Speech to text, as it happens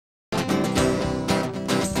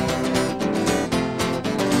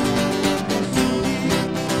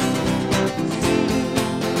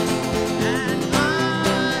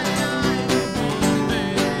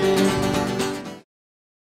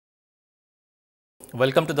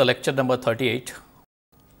Welcome to the lecture number 38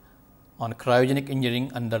 on cryogenic engineering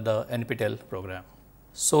under the NPTEL program.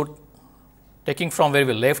 So, taking from where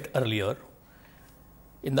we left earlier,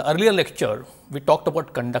 in the earlier lecture, we talked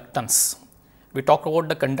about conductance. We talked about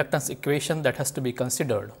the conductance equation that has to be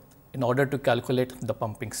considered in order to calculate the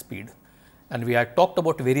pumping speed. And we had talked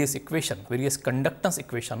about various equations, various conductance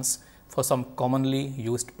equations for some commonly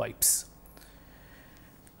used pipes.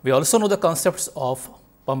 We also know the concepts of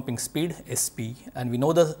pumping speed SP, and we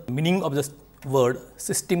know the meaning of the word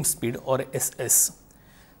system speed or SS.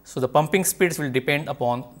 So, the pumping speeds will depend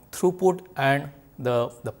upon throughput and the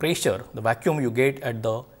pressure, the vacuum you get at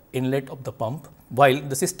the inlet of the pump, while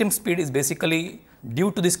the system speed is basically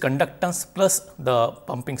due to this conductance plus the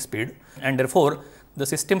pumping speed, and therefore, the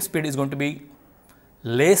system speed is going to be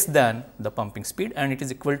less than the pumping speed and it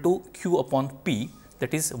is equal to Q upon P,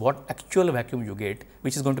 that is what actual vacuum you get,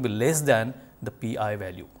 which is going to be less than the Pi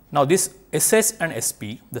value. Now, this SS and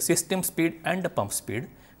SP, the system speed and the pump speed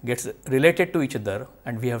gets related to each other,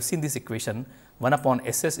 and we have seen this equation 1 upon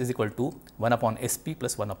SS is equal to 1 upon SP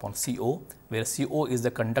plus 1 upon CO, where CO is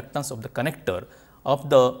the conductance of the connector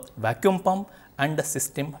of the vacuum pump and the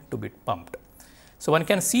system to be pumped. So, one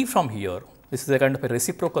can see from here, this is a kind of a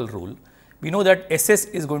reciprocal rule. We know that SS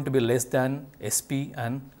is going to be less than SP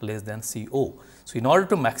and less than CO. So, in order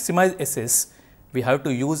to maximize SS, we have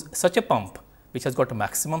to use such a pump which has got a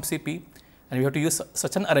maximum CP, and we have to use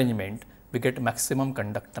such an arrangement we get maximum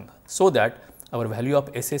conductance, so that our value of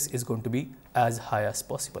SS is going to be as high as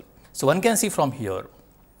possible. So, one can see from here,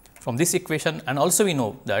 from this equation, and also we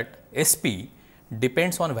know that SP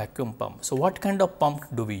depends on vacuum pump. So, what kind of pump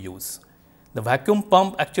do we use? The vacuum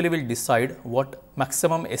pump actually will decide what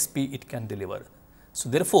maximum SP it can deliver. So,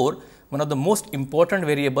 therefore, one of the most important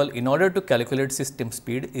variable in order to calculate system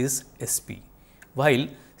speed is SP, while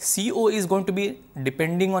CO is going to be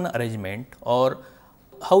depending on arrangement or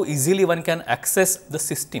how easily one can access the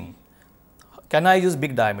system. Can I use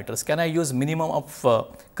big diameters? Can I use minimum of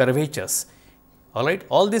curvatures? Alright,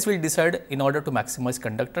 all this will decide in order to maximize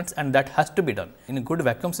conductance, and that has to be done. In a good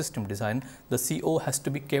vacuum system design, the CO has to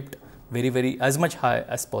be kept very as much high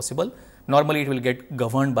as possible. Normally, it will get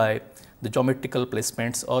governed by the geometrical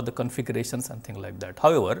placements or the configurations and things like that.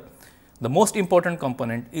 However, the most important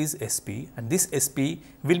component is SP, and this SP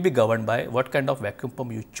will be governed by what kind of vacuum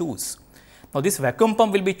pump you choose. Now, this vacuum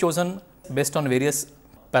pump will be chosen based on various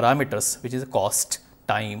parameters, which is cost,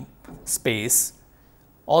 time, space.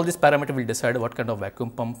 All these parameters will decide what kind of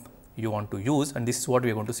vacuum pump you want to use, and this is what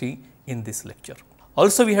we are going to see in this lecture.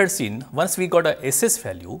 Also, we had seen once we got a SS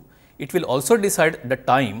value, it will also decide the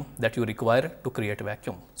time that you require to create a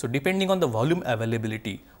vacuum. So, depending on the volume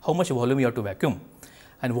availability, how much volume you have to vacuum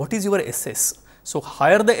and what is your SS. So,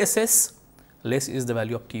 higher the SS, less is the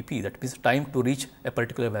value of Tp, that means time to reach a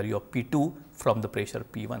particular value of P2 from the pressure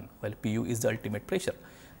P1, while Pu is the ultimate pressure.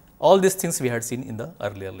 All these things we had seen in the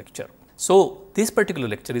earlier lecture. So, this particular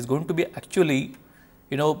lecture is going to be actually,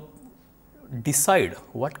 decide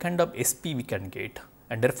what kind of SP we can get,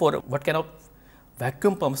 and therefore, what kind of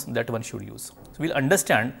vacuum pumps that one should use. So, we will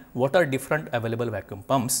understand what are different available vacuum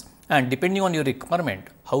pumps, and depending on your requirement,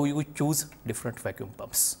 how you choose different vacuum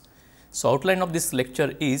pumps. So, outline of this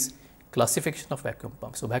lecture is classification of vacuum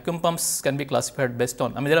pumps. So, vacuum pumps can be classified based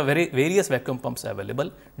on, there are various vacuum pumps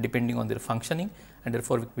available depending on their functioning, and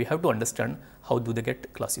therefore, we have to understand how do they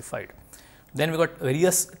get classified. Then we got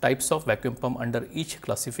various types of vacuum pump under each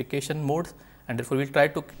classification mode, and therefore, we will try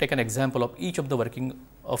to take an example of each of the working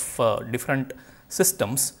of different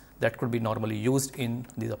systems that could be normally used in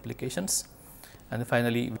these applications. And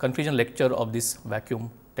finally, conclusion lecture of this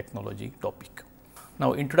vacuum technology topic.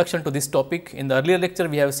 Now, introduction to this topic. In the earlier lecture,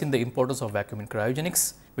 we have seen the importance of vacuum in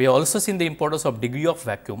cryogenics. We have also seen the importance of degree of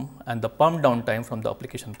vacuum and the pump downtime from the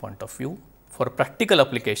application point of view. For practical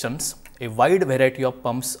applications, a wide variety of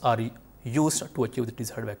pumps are used to achieve the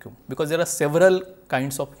desired vacuum, because there are several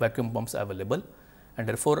kinds of vacuum pumps available, and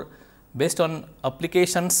therefore, based on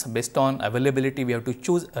applications, based on availability, we have to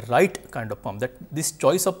choose a right kind of pump. That this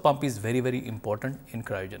choice of pump is very important in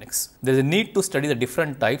cryogenics. There is a need to study the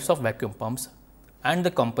different types of vacuum pumps and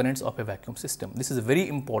the components of a vacuum system. This is very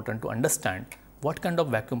important to understand what kind of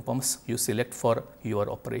vacuum pumps you select for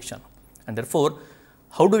your operation, and therefore,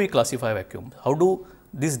 how do we classify vacuum? How do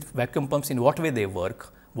these vacuum pumps, in what way they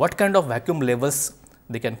work? What kind of vacuum levels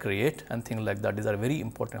they can create and things like that. These are very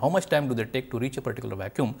important. How much time do they take to reach a particular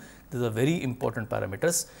vacuum? These are very important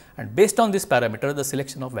parameters, and based on this parameter, the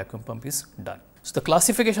selection of vacuum pump is done. So, the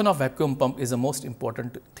classification of vacuum pump is the most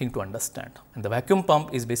important thing to understand, and the vacuum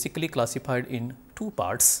pump is basically classified in two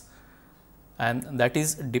parts, and that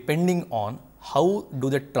is depending on how do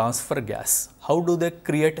they transfer gas, how do they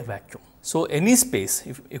create a vacuum. So, any space,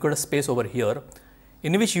 if you got a space over here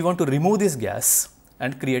in which you want to remove this gas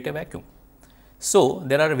and create a vacuum. So,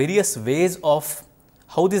 there are various ways of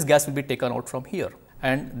how this gas will be taken out from here,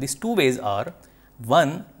 and these two ways are: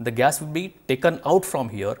 one, the gas will be taken out from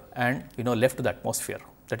here and left to the atmosphere.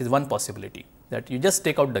 That is one possibility, that you just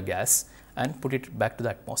take out the gas and put it back to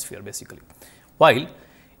the atmosphere basically. While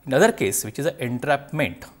in other case, which is an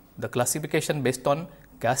entrapment, the classification based on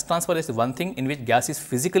gas transfer is one thing in which gas is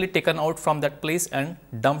physically taken out from that place and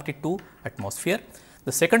dumped it to atmosphere.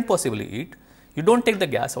 The second possibility, you don't take the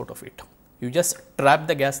gas out of it, you just trap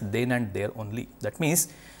the gas then and there only. That means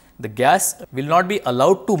the gas will not be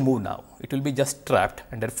allowed to move now, it will be just trapped,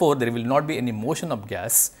 and therefore, there will not be any motion of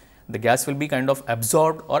gas. The gas will be kind of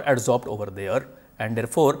absorbed or adsorbed over there, and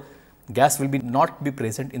therefore, gas will not be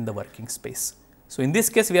present in the working space. So, in this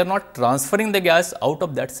case, we are not transferring the gas out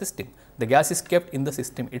of that system. The gas is kept in the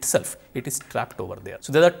system itself, it is trapped over there.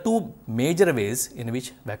 So, there are two major ways in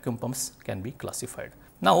which vacuum pumps can be classified.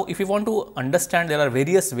 Now, if you want to understand, there are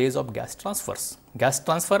various ways of gas transfers. Gas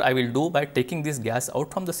transfer I will do by taking this gas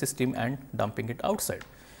out from the system and dumping it outside.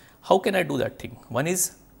 How can I do that thing? One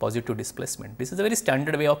is positive displacement. This is a very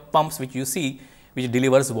standard way of pumps which you see, which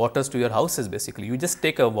delivers waters to your houses basically. You just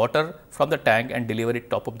take a water from the tank and deliver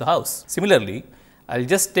it top of the house. Similarly, I will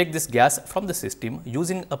just take this gas from the system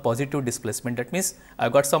using a positive displacement. That means, I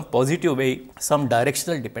have got some positive way, some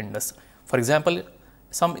directional dependence. For example,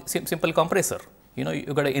 some simple compressor. You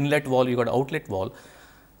got an inlet wall, you got an outlet wall.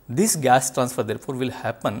 This gas transfer therefore will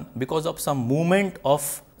happen because of some movement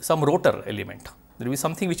of some rotor element. There will be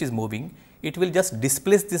something which is moving, it will just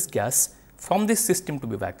displace this gas from this system to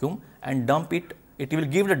be vacuum and dump it, it will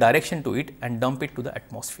give the direction to it and dump it to the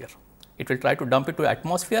atmosphere. It will try to dump it to the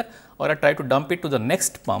atmosphere or try to dump it to the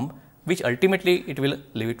next pump, which ultimately it will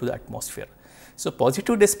leave it to the atmosphere. So,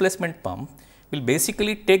 positive displacement pump will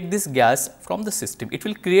basically take this gas from the system. It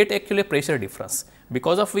will create actually a pressure difference,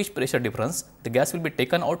 because of which pressure difference the gas will be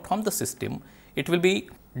taken out from the system. It will be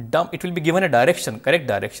given a direction, correct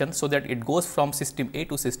direction, so that it goes from system A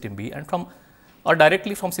to system B and or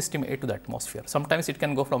directly from system A to the atmosphere. Sometimes it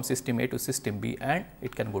can go from system A to system B and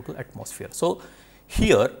it can go to atmosphere. So,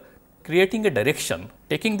 here creating a direction,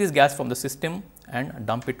 taking this gas from the system and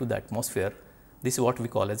dump it to the atmosphere, this is what we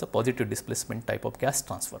call as a positive displacement type of gas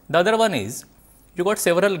transfer. The other one is, you got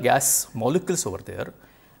several gas molecules over there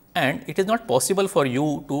and it is not possible for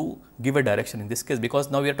you to give a direction in this case, because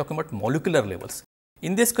now we are talking about molecular levels.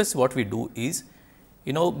 In this case, what we do is,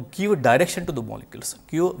 give a direction to the molecules,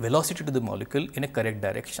 give velocity to the molecule in a correct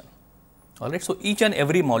direction. Alright, so each and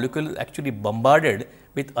every molecule is actually bombarded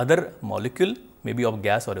with other molecule, maybe of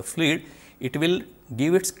gas or a fluid. It will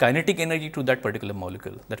give its kinetic energy to that particular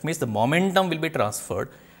molecule. That means the momentum will be transferred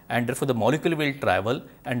and therefore the molecule will travel,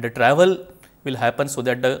 and the travel will happen so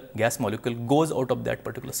that the gas molecule goes out of that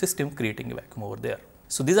particular system, creating a vacuum over there.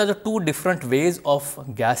 So, these are the two different ways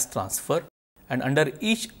of gas transfer, and under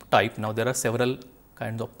each type now there are several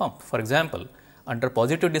kinds of pump. For example, under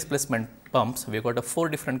positive displacement pumps, we have got 4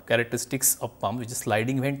 different characteristics of pump, which is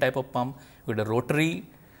sliding vent type of pump, we got a rotary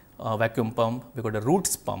vacuum pump, we got a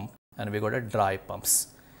roots pump, and we got a dry pumps.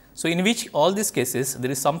 So, in which all these cases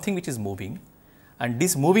there is something which is moving, and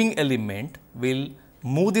this moving element will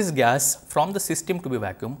move this gas from the system to be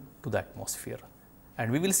vacuum to the atmosphere.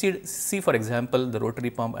 And we will see for example, the rotary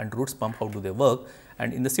pump and roots pump, how do they work,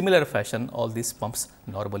 and in the similar fashion all these pumps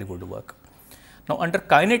normally would work. Now, under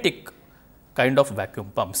kinetic kind of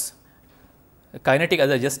vacuum pumps, kinetic, as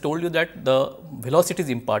I just told you, that the velocity is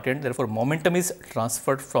important, therefore, momentum is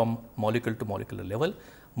transferred from molecule to molecular level.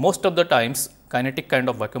 Most of the times kinetic kind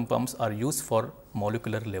of vacuum pumps are used for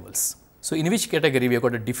molecular levels. So, in which category we have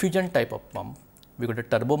got a diffusion type of pump, we got a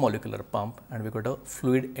turbomolecular pump, and we got a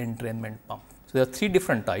fluid entrainment pump. So, there are 3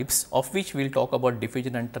 different types, of which we will talk about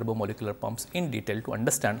diffusion and turbomolecular pumps in detail to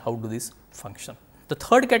understand how do these function. The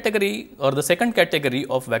third category or the second category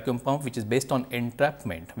of vacuum pump, which is based on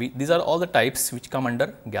entrapment, these are all the types which come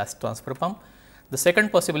under gas transfer pump. The second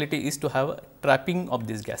possibility is to have trapping of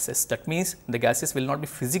these gases. That means, the gases will not be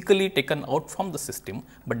physically taken out from the system,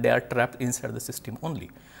 but they are trapped inside the system only.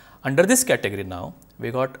 Under this category now,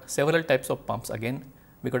 we got several types of pumps. Again,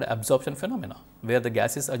 we got absorption phenomena, where the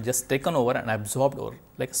gases are just taken over and absorbed over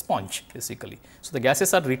like a sponge basically. So, the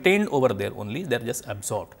gases are retained over there only, they are just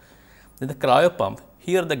absorbed. Then the cryo pump,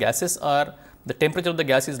 here the gases are, the temperature of the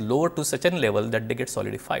gas is lower to such a level that they get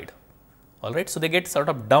solidified. Alright, so they get sort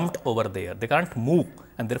of dumped over there, they can't move,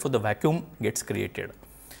 and therefore, the vacuum gets created.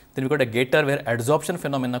 Then we got a gator, where adsorption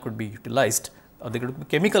phenomena could be utilized, or there could be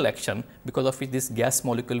chemical action, because of which this gas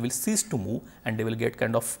molecule will cease to move and they will get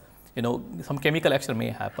kind of some chemical action may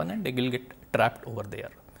happen and they will get trapped over there.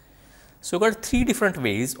 So, we got 3 different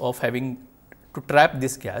ways of having to trap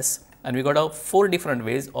this gas, and we got 4 different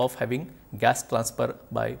ways of having gas transfer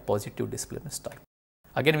by positive displacement style.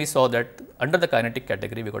 Again, we saw that under the kinetic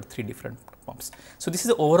category, we got 3 different pumps. So, this is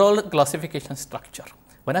the overall classification structure.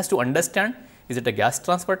 One has to understand, is it a gas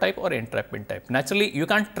transfer type or entrapment type? Naturally, you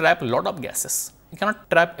can't trap a lot of gases. You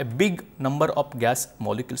cannot trap a big number of gas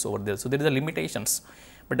molecules over there. So, there is a limitations,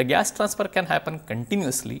 but the gas transfer can happen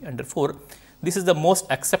continuously, and therefore, this is the most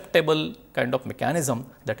acceptable kind of mechanism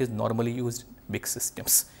that is normally used in big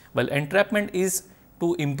systems. While entrapment is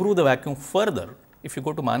to improve the vacuum further. If you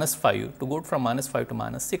go to -5, to go from -5 to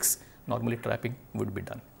 -6, normally trapping would be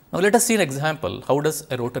done. Now, let us see an example, how does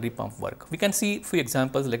a rotary pump work? We can see few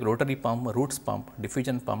examples like rotary pump, Roots pump,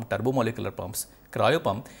 diffusion pump, turbomolecular pumps, cryo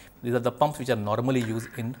pump. These are the pumps which are normally used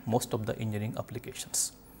in most of the engineering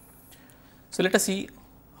applications. So, let us see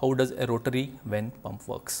how does a rotary vane pump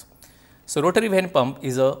works. So, rotary vane pump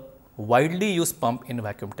is a widely used pump in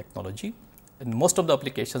vacuum technology. In most of the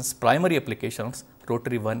applications, primary applications,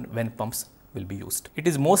 rotary vane pumps will be used. It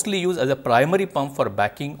is mostly used as a primary pump for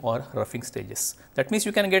backing or roughing stages. That means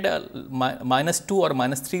you can get a -2 or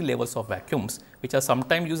 -3 levels of vacuums, which are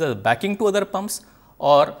sometimes used as backing to other pumps,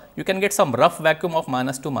 or you can get some rough vacuum of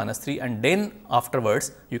 -2, -3, and then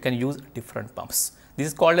afterwards you can use different pumps. This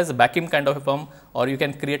is called as a vacuum kind of a pump, or you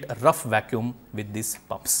can create a rough vacuum with these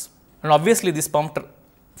pumps. And obviously, this pump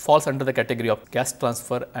falls under the category of gas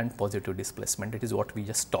transfer and positive displacement. It is what we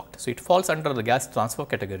just talked. So, it falls under the gas transfer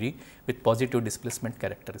category with positive displacement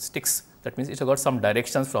characteristics. That means, it has got some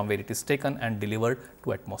directions from where it is taken and delivered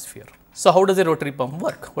to atmosphere. So, how does a rotary pump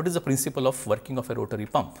work? What is the principle of working of a rotary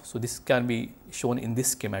pump? So, this can be shown in this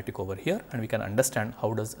schematic over here, and we can understand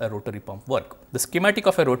how does a rotary pump work. The schematic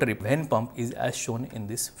of a rotary vane pump is as shown in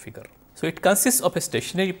this figure. So, it consists of a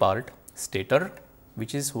stationary part, stator,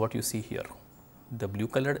 which is what you see here. The blue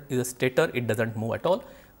color is a stator, it does not move at all,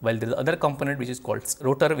 while there is other component which is called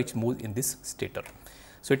rotor, which moves in this stator.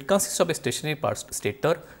 So, it consists of a stationary part,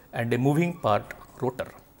 stator, and a moving part, rotor,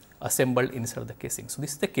 assembled inside the casing. So,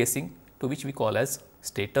 this is the casing to which we call as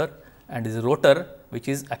stator, and this rotor which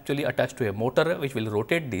is actually attached to a motor which will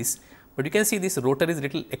rotate this, but you can see this rotor is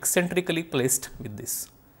little eccentrically placed with this.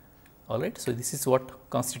 Alright. So, this is what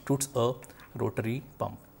constitutes a rotary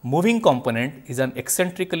pump. Moving component is an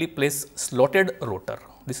eccentrically placed slotted rotor.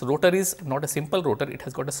 This rotor is not a simple rotor, it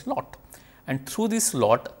has got a slot, and through this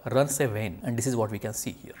slot runs a vane, and this is what we can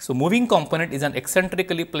see here. So, moving component is an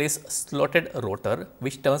eccentrically placed slotted rotor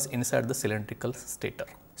which turns inside the cylindrical stator.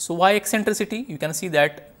 So, why eccentricity? You can see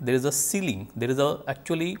that there is a sealing, there is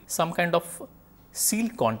actually some kind of seal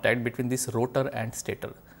contact between this rotor and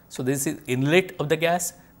stator. So, this is inlet of the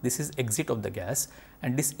gas, this is exit of the gas,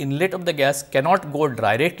 and this inlet of the gas cannot go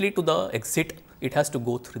directly to the exit, it has to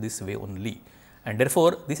go through this way only, and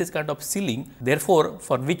therefore, this is kind of sealing. Therefore,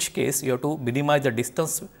 for which case you have to minimize the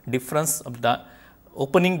distance difference of the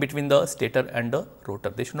opening between the stator and the rotor.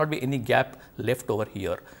 There should not be any gap left over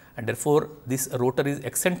here, and therefore, this rotor is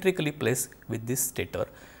eccentrically placed with this stator,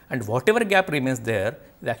 and whatever gap remains there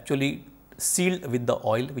is actually sealed with the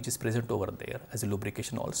oil which is present over there as a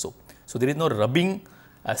lubrication also. So, there is no rubbing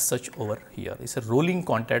as such over here. It is a rolling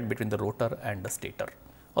contact between the rotor and the stator.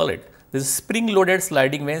 Alright, these spring loaded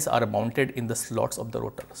sliding vanes are mounted in the slots of the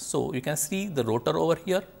rotor. So, you can see the rotor over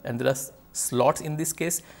here, and there are slots in this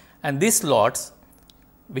case, and these slots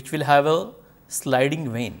which will have a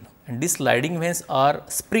sliding vane, and these sliding vanes are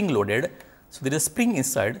spring loaded. So, there is a spring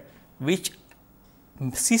inside which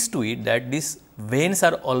sees to it that these vanes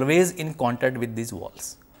are always in contact with these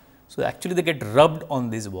walls. So, actually they get rubbed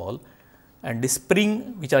on this wall, and the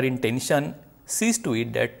spring which are in tension sees to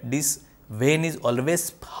it that this vane is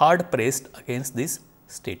always hard pressed against this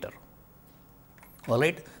stator.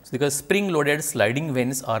 Alright. So, because spring loaded sliding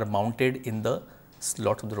vanes are mounted in the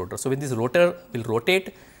slot of the rotor. So, when this rotor will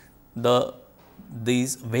rotate,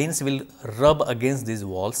 these vanes will rub against these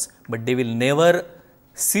walls, but they will never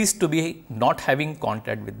cease to be not having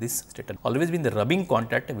contact with this stator, always be in the rubbing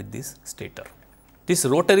contact with this stator. This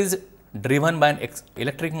rotor is driven by an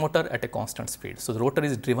electric motor at a constant speed. So, the rotor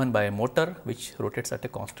is driven by a motor which rotates at a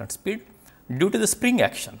constant speed. Due to the spring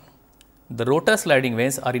action, the rotor sliding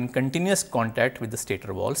vanes are in continuous contact with the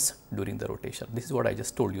stator walls during the rotation. This is what I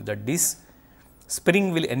just told you, that this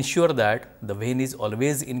spring will ensure that the vane is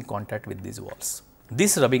always in contact with these walls.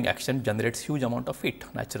 This rubbing action generates huge amount of heat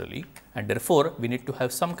naturally, and therefore, we need to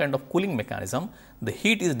have some kind of cooling mechanism. The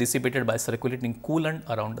heat is dissipated by circulating coolant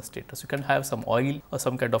around the stator. So, you can have some oil or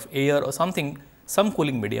some kind of air or something, some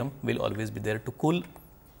cooling medium will always be there to cool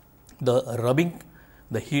the rubbing,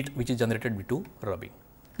 the heat which is generated due to rubbing.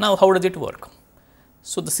 Now, how does it work?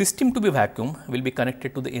 So, the system to be vacuum will be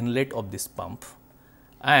connected to the inlet of this pump,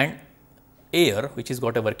 and air which is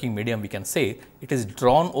got a working medium, we can say it is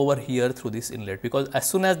drawn over here through this inlet, because as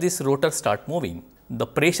soon as this rotor start moving, the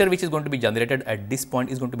pressure which is going to be generated at this point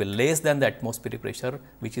is going to be less than the atmospheric pressure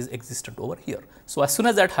which is existent over here. So, as soon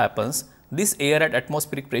as that happens, this air at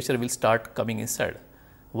atmospheric pressure will start coming inside.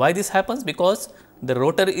 Why this happens? Because the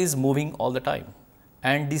rotor is moving all the time,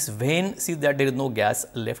 and this vane sees that there is no gas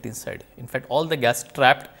left inside. In fact, all the gas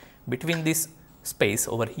trapped between this space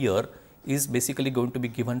over here is basically going to be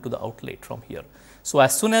given to the outlet from here. So,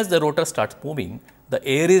 as soon as the rotor starts moving, the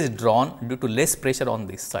air is drawn due to less pressure on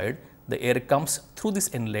this side. The air comes through this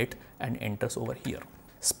inlet and enters over here.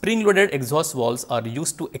 Spring loaded exhaust valves are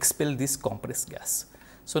used to expel this compressed gas.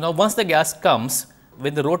 So, now once the gas comes,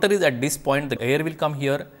 when the rotor is at this point, the air will come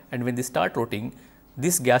here, and when they start rotating,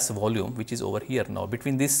 this gas volume which is over here now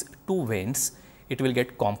between these two vanes, it will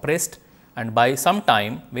get compressed, and by some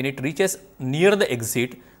time when it reaches near the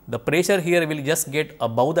exit, the pressure here will just get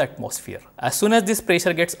above the atmosphere. As soon as this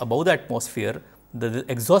pressure gets above the atmosphere, the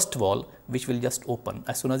exhaust valve which will just open.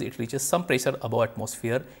 As soon as it reaches some pressure above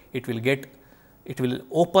atmosphere, it will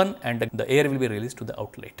open and the air will be released to the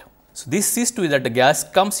outlet. So, this sees to it that the gas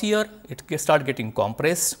comes here, it start getting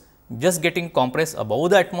compressed, just getting compressed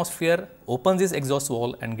above the atmosphere, opens this exhaust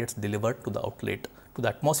valve and gets delivered to the outlet, to the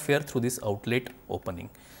atmosphere through this outlet opening.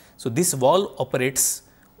 So, this valve operates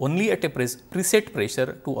only at a preset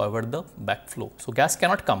pressure to avoid the backflow. So, gas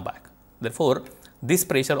cannot come back. Therefore, this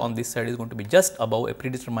pressure on this side is going to be just above a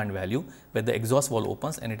predetermined value where the exhaust valve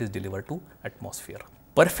opens and it is delivered to atmosphere.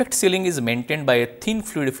 Perfect sealing is maintained by a thin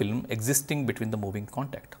fluid film existing between the moving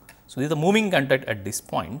contact. So, there is a moving contact at this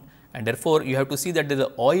point, and therefore, you have to see that there is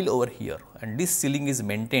a oil over here, and this sealing is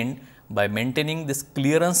maintained by maintaining this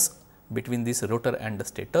clearance between this rotor and the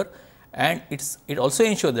stator, and it also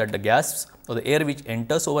ensures that the gas or the air which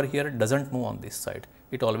enters over here does not move on this side.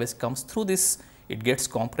 It always comes through this, it gets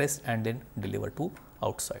compressed and then delivered to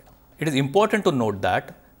outside. It is important to note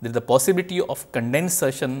that there is the possibility of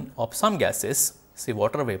condensation of some gases, say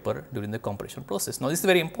water vapor, during the compression process. Now, this is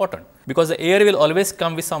very important because the air will always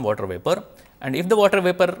come with some water vapor, and if the water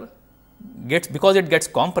vapor because it gets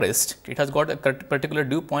compressed, it has got a particular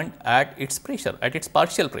dew point at its pressure, at its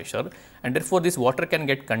partial pressure, and therefore, this water can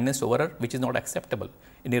get condensed over, which is not acceptable.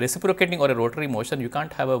 In a reciprocating or a rotary motion, you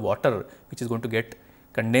can't have a water which is going to get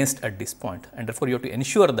condensed at this point, and therefore, you have to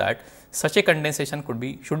ensure that such a condensation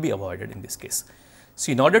should be avoided in this case.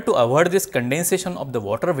 So, in order to avoid this condensation of the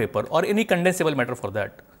water vapor or any condensable matter for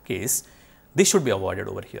that case, this should be avoided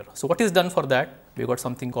over here. So, what is done for that? We got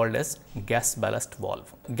something called as gas ballast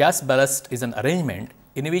valve. Gas ballast is an arrangement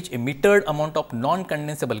in which a metered amount of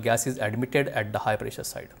non-condensable gas is admitted at the high pressure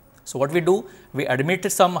side. So, what we do? We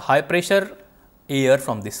admit some high pressure air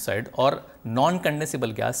from this side or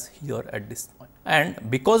non-condensable gas here at this point,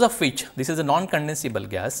 and because of which this is a non-condensable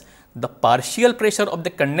gas, the partial pressure of the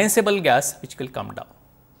condensable gas which will come down.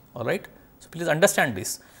 All right. So, please understand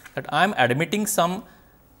this, that I am admitting some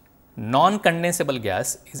non-condensable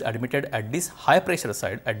gas is admitted at this high pressure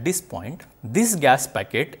side at this point. This gas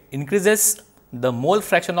packet increases the mole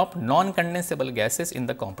fraction of non-condensable gases in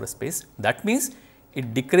the compressed space. That means,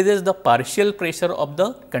 it decreases the partial pressure of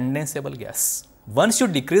the condensable gas. Once you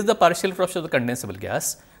decrease the partial pressure of the condensable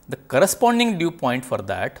gas, the corresponding dew point for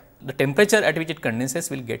that, the temperature at which it condenses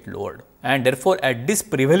will get lowered, and therefore, at this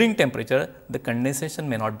prevailing temperature, the condensation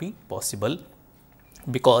may not be possible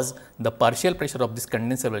because the partial pressure of this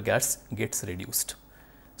condensable gas gets reduced.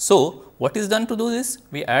 So, what is done to do this?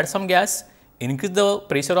 We add some gas, increase the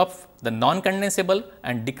pressure of the non-condensable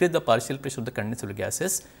and decrease the partial pressure of the condensable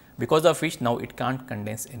gases, because of which now it can't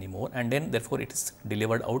condense anymore, and then therefore, it is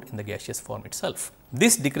delivered out in the gaseous form itself.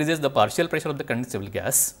 This decreases the partial pressure of the condensable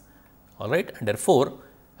gas, all right, and therefore,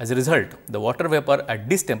 as a result, the water vapor at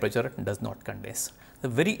this temperature does not condense. The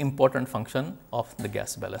very important function of the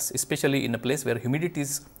gas ballast, especially in a place where humidity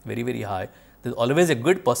is very, very high, there is always a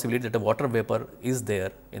good possibility that the water vapor is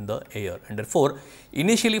there in the air, and therefore,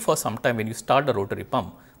 initially for some time when you start the rotary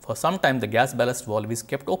pump, for some time the gas ballast valve is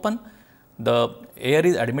kept open, the air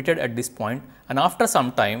is admitted at this point, and after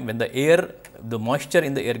some time when the moisture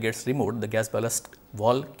in the air gets removed, the gas ballast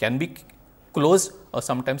valve can be closed, or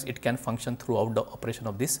sometimes it can function throughout the operation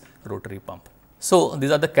of this rotary pump. So, these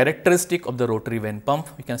are the characteristic of the rotary vane pump.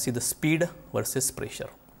 We can see the speed versus pressure.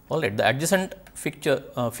 Alright, the adjacent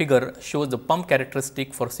figure shows the pump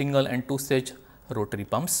characteristic for single and two stage rotary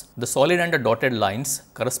pumps. The solid and the dotted lines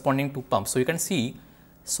corresponding to pumps. So, you can see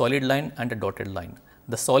solid line and a dotted line.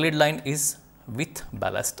 The solid line is with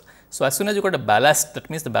ballast. So, as soon as you got a ballast, that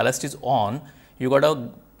means the ballast is on, you got a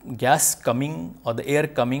gas coming or the air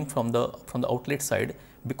coming from the outlet side,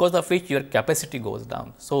 because of which your capacity goes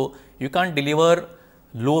down. So, you can't deliver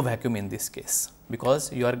low vacuum in this case,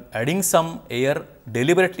 because you are adding some air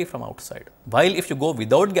deliberately from outside. While if you go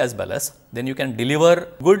without gas ballast, then you can deliver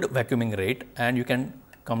good vacuuming rate and you can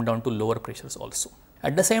come down to lower pressures also.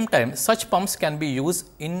 At the same time, such pumps can be used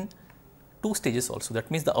in two stages also.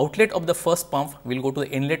 That means the outlet of the first pump will go to the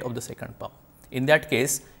inlet of the second pump. In that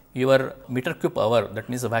case, your meter cube per hour, that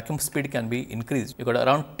means the vacuum speed can be increased. You got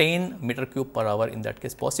around 10 meter cube per hour in that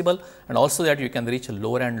case possible, and also that you can reach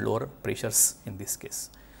lower and lower pressures in this case.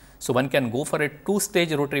 So, one can go for a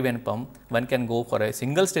two-stage rotary vane pump, one can go for a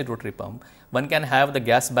single-stage rotary pump, one can have the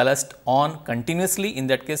gas ballast on continuously. In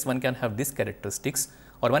that case, one can have these characteristics,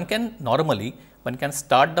 or one can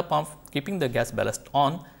start the pump keeping the gas ballast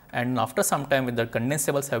on, and after some time when the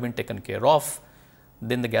condensables have been taken care of,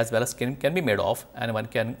 then the gas ballast can be made off and one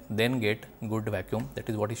can then get good vacuum. That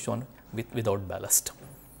is what is shown without ballast.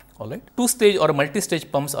 Alright. Two-stage or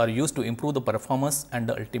multi-stage pumps are used to improve the performance and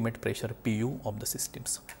the ultimate pressure PU of the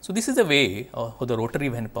systems. So, this is a way how the rotary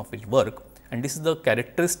vane pump will work, and this is the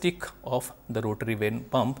characteristic of the rotary vane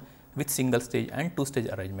pump with single stage and two-stage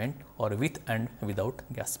arrangement, or with and without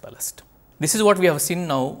gas ballast. This is what we have seen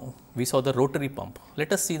now. We saw the rotary pump.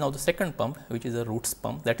 Let us see now the second pump, which is a roots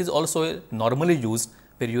pump. That is also normally used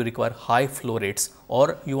where you require high flow rates,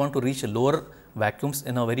 or you want to reach lower vacuums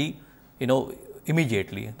in a very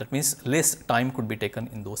immediately. That means less time could be taken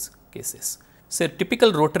in those cases. So, a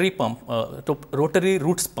typical rotary pump, rotary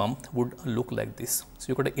roots pump would look like this. So,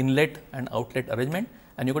 you got an inlet and outlet arrangement,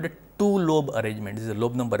 and you got a two lobe arrangement. This is a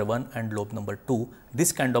lobe number 1 and lobe number 2.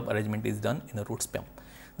 This kind of arrangement is done in a roots pump.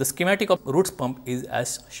 The schematic of roots pump is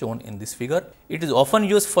as shown in this figure. It is often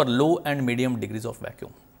used for low and medium degrees of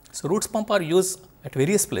vacuum. So, roots pump are used at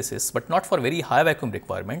various places, but not for very high vacuum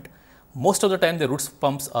requirement. Most of the time the roots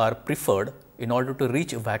pumps are preferred in order to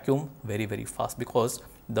reach vacuum very fast, because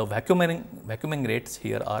the vacuuming rates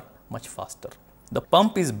here are much faster. The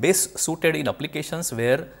pump is best suited in applications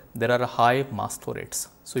where there are high mass flow rates.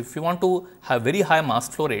 So, if you want to have very high mass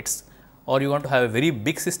flow rates, or you want to have a very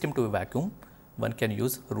big system to vacuum, one can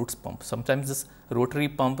use roots pump. Sometimes this rotary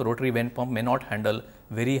vane pump may not handle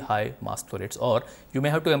very high mass flow rates, or you may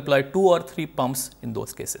have to employ 2 or 3 pumps in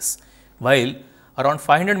those cases, while around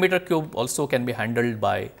 500 meter cube also can be handled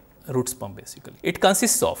by roots pump basically. It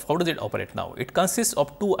consists of, how does it operate now? It consists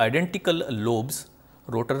of 2 identical lobes,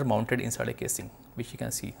 rotor mounted inside a casing, which you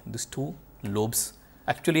can see these 2 lobes.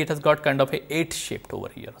 Actually, it has got kind of a 8 shaped over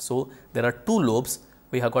here. So, there are 2 lobes,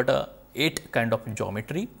 we have got a 8 kind of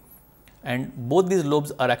geometry, and both these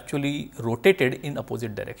lobes are actually rotated in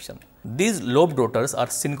opposite direction. These lobe rotors are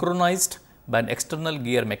synchronized by an external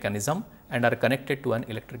gear mechanism and are connected to an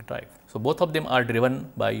electric drive. So, both of them are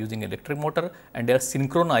driven by using electric motor, and they are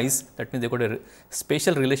synchronized. That means they got a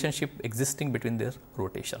spatial relationship existing between their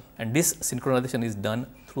rotation, and this synchronization is done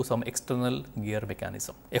through some external gear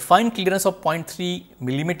mechanism. A fine clearance of 0.3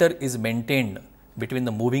 millimeter is maintained between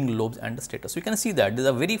the moving lobes and the stator. So, you can see that there is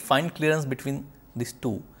a very fine clearance between these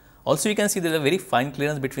two. Also, you can see there is a very fine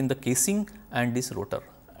clearance between the casing and this rotor,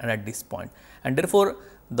 and at this point, and therefore,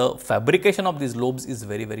 the fabrication of these lobes is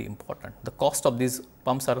very important. The cost of these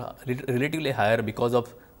pumps are relatively higher because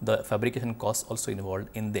of the fabrication costs also involved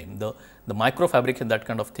in them. The micro fabrication, that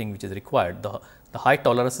kind of thing which is required, the high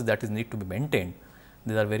tolerances that is need to be maintained,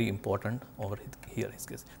 these are very important over here in this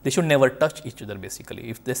case. They should never touch each other basically.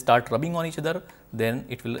 If they start rubbing on each other, then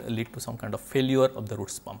it will lead to some kind of failure of the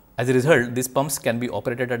roots pump. As a result, these pumps can be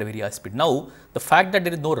operated at a very high speed. Now, the fact that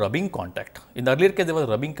there is no rubbing contact, in the earlier case there was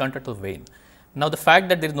rubbing contact of vane. Now, the fact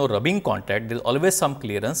that there is no rubbing contact, there is always some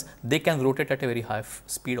clearance, they can rotate at a very high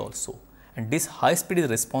speed also, and this high speed is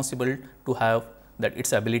responsible to have that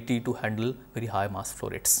its ability to handle very high mass flow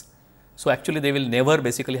rates. So, actually they will never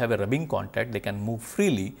basically have a rubbing contact, they can move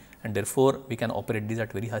freely, and therefore, we can operate these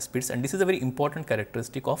at very high speeds, and this is a very important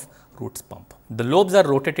characteristic of roots pump. The lobes are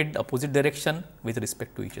rotated in opposite direction with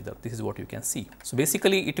respect to each other. This is what you can see. So,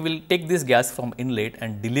 basically it will take this gas from inlet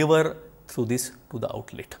and deliver through this to the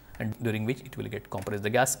outlet, and during which it will get compressed. The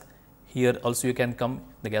gas here also you can come,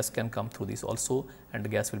 the gas can come through this also, and the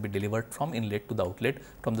gas will be delivered from inlet to the outlet,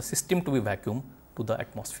 from the system to be vacuum to the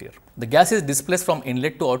atmosphere. The gas is displaced from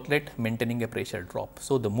inlet to outlet, maintaining a pressure drop.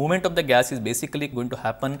 So, the movement of the gas is basically going to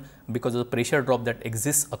happen because of the pressure drop that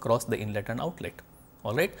exists across the inlet and outlet.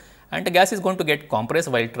 Alright, and the gas is going to get compressed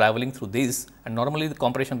while traveling through this, and normally the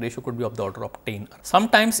compression ratio could be of the order of 10.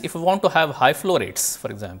 Sometimes if you want to have high flow rates, for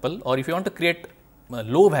example, or if you want to create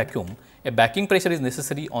low vacuum, a backing pressure is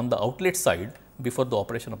necessary on the outlet side, before the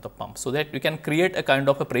operation of the pump, so that you can create a kind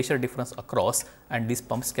of a pressure difference across, and these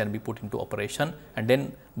pumps can be put into operation, and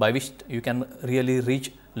then by which you can really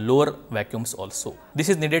reach lower vacuums also. This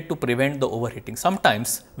is needed to prevent the overheating.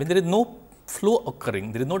 Sometimes when there is no flow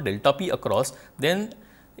occurring, there is no delta P across, then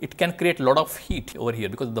it can create a lot of heat over here,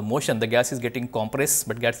 because of the motion, the gas is getting compressed,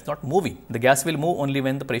 but gas is not moving. The gas will move only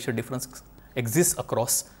when the pressure difference exists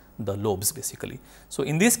across the lobes basically. So,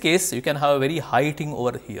 in this case you can have a very high heating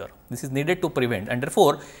over here. This is needed to prevent, and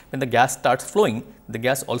therefore, when the gas starts flowing, the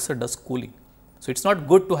gas also does cooling. So, it is not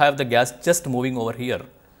good to have the gas just moving over here.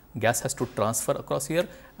 Gas has to transfer across here,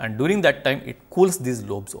 and during that time it cools these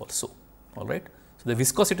lobes also, alright. So, the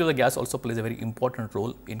viscosity of the gas also plays a very important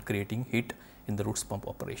role in creating heat in the Roots pump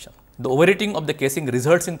operation. The overheating of the casing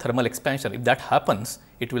results in thermal expansion. If that happens,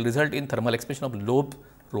 it will result in thermal expansion of lobe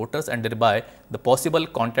rotors, and thereby the possible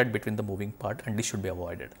contact between the moving part, and this should be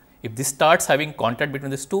avoided. If this starts having contact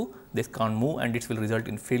between these two, this can't move, and it will result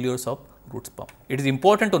in failures of Roots pump. It is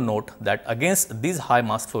important to note that against this high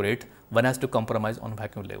mass flow rate, one has to compromise on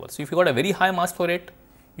vacuum level. So, if you got a very high mass flow rate,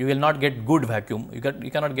 you will not get good vacuum. You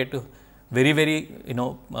cannot get a very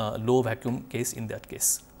low vacuum case in that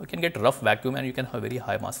case. You can get rough vacuum, and you can have very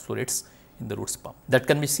high mass flow rates in the Roots pump. That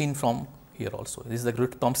can be seen from here also. This is the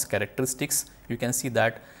Roots pump's characteristics. You can see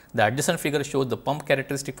that the adjacent figure shows the pump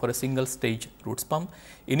characteristic for a single stage Roots pump.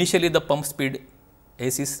 Initially, the pump speed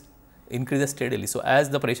AC increases steadily. So, as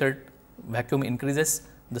the pressure vacuum increases,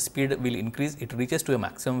 the speed will increase, it reaches to a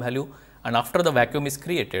maximum value, and after the vacuum is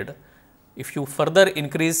created, if you further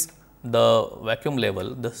increase the vacuum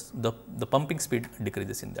level, the pumping speed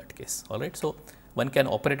decreases in that case, alright. So, one can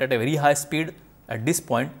operate at a very high speed at this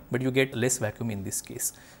point, but you get less vacuum in this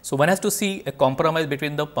case. So, one has to see a compromise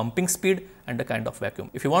between the pumping speed and the kind of vacuum.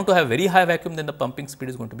 If you want to have very high vacuum, then the pumping speed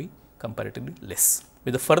is going to be comparatively less.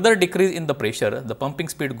 With the further decrease in the pressure, the pumping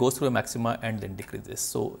speed goes through a maxima and then decreases.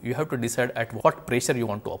 So, you have to decide at what pressure you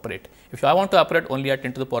want to operate. If I want to operate only at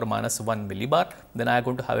 10 to the power minus 1 millibar, then I am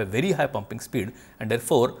going to have a very high pumping speed, and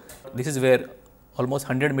therefore, this is where almost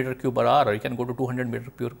 100 meter cube per hour, or you can go to 200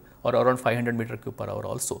 meter cube or around 500 meter cube per hour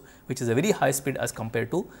also, which is a very high speed as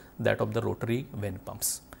compared to that of the rotary vane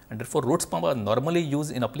pumps. And therefore, Roots pump are normally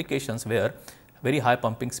used in applications where very high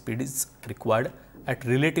pumping speed is required at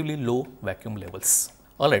relatively low vacuum levels.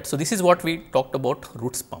 Alright, so this is what we talked about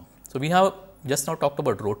Roots pump. So, we have just now talked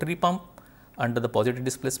about rotary pump under the positive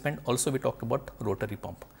displacement, also we talked about rotary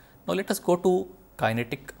pump. Now, let us go to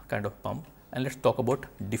kinetic kind of pump, and let us talk about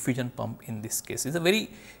diffusion pump in this case. It is a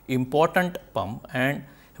very important pump, and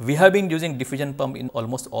we have been using diffusion pump in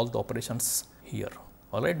almost all the operations here,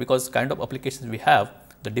 alright, because kind of applications we have,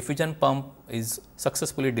 the diffusion pump is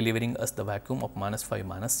successfully delivering us the vacuum of minus 5,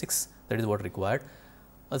 minus 6, that is what required.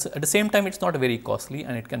 Also, at the same time, it is not very costly,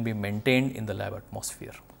 and it can be maintained in the lab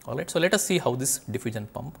atmosphere. Alright, so let us see how this diffusion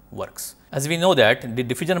pump works. As we know that the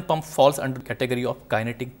diffusion pump falls under the category of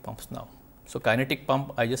kinetic pumps now. So, kinetic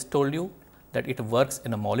pump, I just told you that it works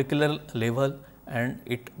in a molecular level, and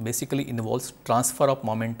it basically involves transfer of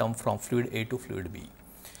momentum from fluid A to fluid B.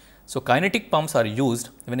 So, kinetic pumps are used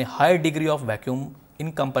when a high degree of vacuum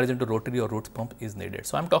in comparison to rotary or Roots pump is needed.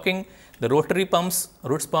 So, I am talking the rotary pumps,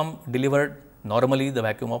 Roots pump delivered normally the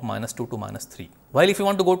vacuum of minus 2 to minus 3. While if you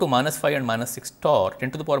want to go to minus 5 and minus 6 torr,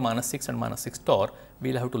 10 to the power minus 6 and minus 6 torr,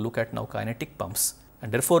 we will have to look at now kinetic pumps,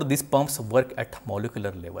 and therefore, these pumps work at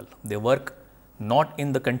molecular level. They work not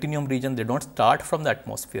in the continuum region, they do not start from the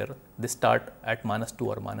atmosphere, they start at minus 2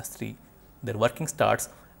 or minus 3. Their working starts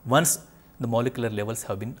once the molecular levels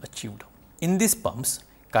have been achieved. In these pumps,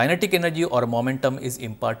 kinetic energy or momentum is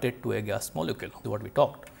imparted to a gas molecule, this is what we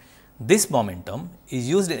talked. This momentum is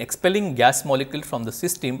used in expelling gas molecule from the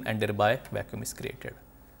system, and thereby vacuum is created.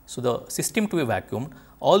 So, the system to be vacuumed,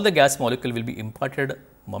 all the gas molecule will be imparted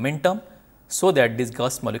momentum, so that these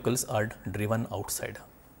gas molecules are driven outside.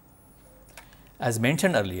 As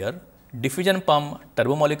mentioned earlier, diffusion pump,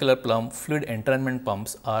 turbomolecular pump, fluid entrainment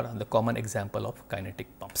pumps are the common example of kinetic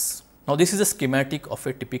pumps. Now, this is a schematic of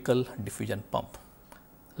a typical diffusion pump.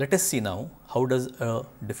 Let us see now how does a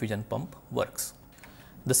diffusion pump works.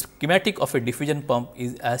 The schematic of a diffusion pump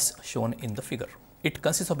is as shown in the figure. It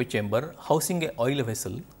consists of a chamber housing a oil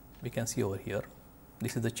vessel, we can see over here.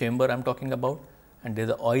 This is the chamber I am talking about, and there is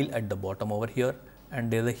the oil at the bottom over here,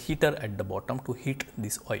 and there is a heater at the bottom to heat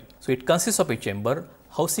this oil. So, it consists of a chamber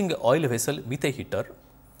housing a oil vessel with a heater,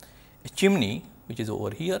 a chimney which is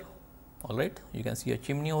over here, alright, you can see a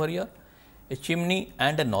chimney over here, a chimney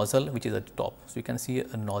and a nozzle which is at the top. So, you can see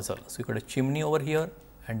a nozzle. So, you got a chimney over here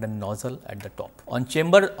and a nozzle at the top. On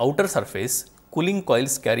chamber outer surface, cooling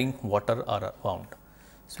coils carrying water are wound.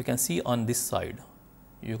 So, you can see on this side,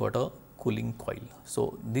 you got a cooling coil.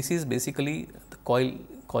 So, this is basically the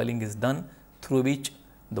coiling is done through which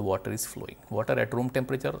the water is flowing. Water at room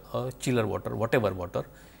temperature, chiller water, whatever water,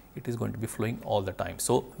 it is going to be flowing all the time.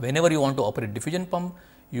 So, whenever you want to operate diffusion pump,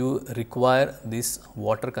 you require this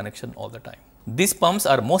water connection all the time. These pumps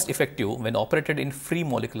are most effective when operated in free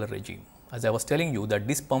molecular regime. As I was telling you that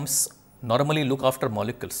these pumps normally look after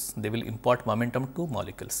molecules, they will impart momentum to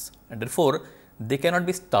molecules, and therefore, they cannot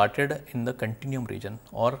be started in the continuum region,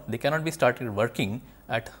 or they cannot be started working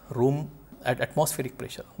at atmospheric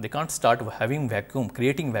pressure. They can't start having vacuum,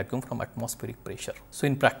 creating vacuum from atmospheric pressure. So,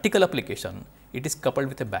 in practical application, it is coupled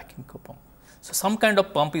with a backing pump. So, some kind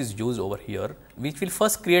of pump is used over here, which will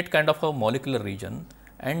first create kind of a molecular region,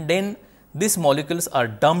 and then these molecules are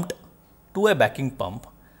dumped to a backing pump,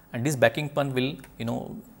 and this backing pump will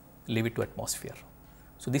leave it to atmosphere.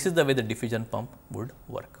 So, this is the way the diffusion pump would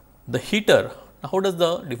work. The heater, now how does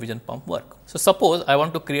the diffusion pump work? So, suppose I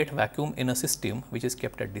want to create vacuum in a system which is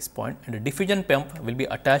kept at this point, and a diffusion pump will be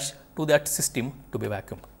attached to that system to be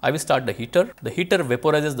vacuumed. I will start the heater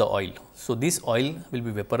vaporizes the oil. So, this oil will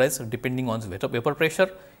be vaporized depending on vapor pressure,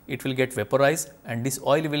 it will get vaporized, and this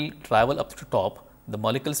oil will travel up to top, the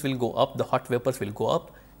molecules will go up, the hot vapors will go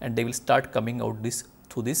up, and they will start coming out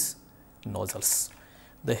through these nozzles.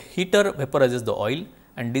 The heater vaporizes the oil,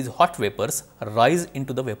 and these hot vapors rise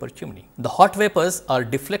into the vapor chimney. The hot vapors are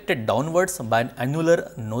deflected downwards by an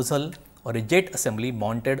annular nozzle or a jet assembly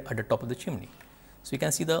mounted at the top of the chimney. So, you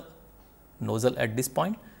can see the nozzle at this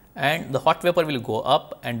point, and the hot vapor will go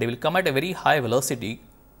up, and they will come at a very high velocity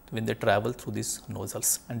when they travel through these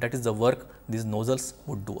nozzles, and that is the work these nozzles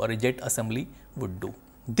would do, or a jet assembly would do.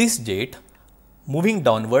 This jet moving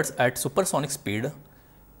downwards at supersonic speed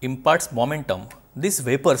imparts momentum. These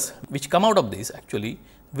vapors which come out of this actually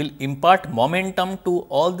will impart momentum to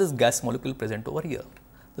all this gas molecule present over here.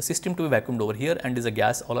 The system to be vacuumed over here, and there is a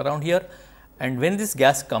gas all around here, and when this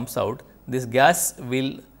gas comes out, this gas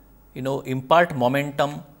will impart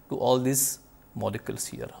momentum to all these molecules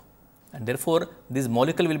here, and therefore, this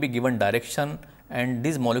molecule will be given direction, and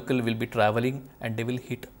this molecule will be traveling, and they will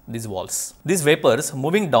hit these walls. These vapors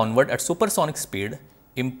moving downward at supersonic speed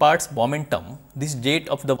imparts momentum. This jet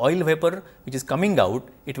of the oil vapor which is coming out,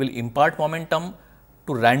 it will impart momentum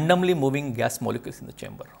to randomly moving gas molecules in the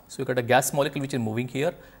chamber. So, you got a gas molecule which is moving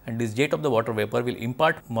here, and this jet of the water vapor will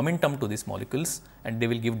impart momentum to these molecules, and they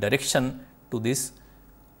will give direction to this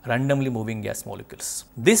randomly moving gas molecules.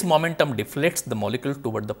 This momentum deflects the molecule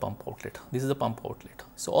toward the pump outlet. This is the pump outlet.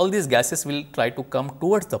 So, all these gases will try to come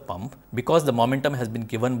towards the pump because the momentum has been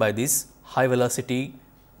given by this high velocity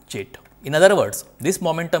jet. In other words, this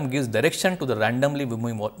momentum gives direction to the randomly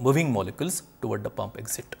moving molecules toward the pump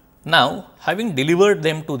exit. Now, having delivered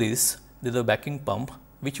them to this, there is a backing pump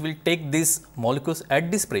which will take these molecules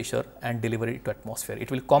at this pressure and deliver it to atmosphere.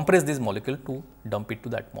 It will compress this molecule to dump it to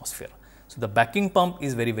the atmosphere. So, the backing pump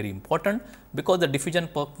is very, very important because the diffusion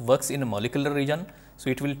pump works in a molecular region.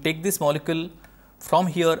 So, it will take this molecule from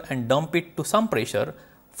here and dump it to some pressure,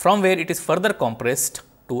 from where it is further compressed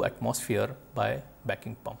to atmosphere by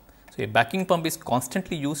backing pump. So, a backing pump is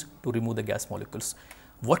constantly used to remove the gas molecules.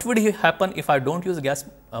 What would happen if I do not use gas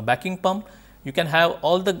backing pump? You can have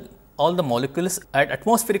all the molecules at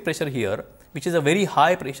atmospheric pressure here, which is a very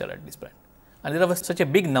high pressure at this point, and there are such a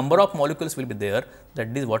big number of molecules will be there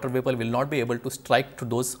that this water vapor will not be able to strike to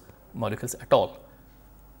those molecules at all.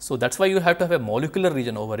 So, that is why you have to have a molecular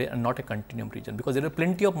region over here and not a continuum region, because there are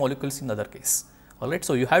plenty of molecules in the other case. Alright,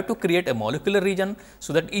 so you have to create a molecular region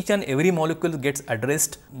so that each and every molecule gets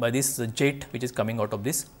addressed by this jet which is coming out of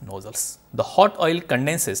these nozzles. The hot oil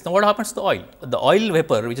condenses. Now, what happens to the oil? The oil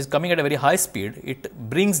vapor which is coming at a very high speed, it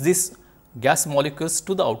brings this gas molecules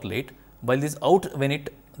to the outlet, while this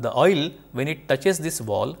the oil when it touches this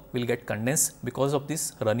wall will get condensed because of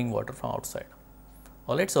this running water from outside.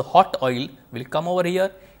 Alright, so hot oil will come over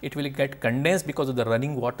here, it will get condensed because of the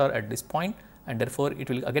running water at this point, and therefore, it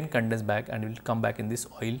will again condense back and will come back in this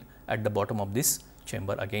oil at the bottom of this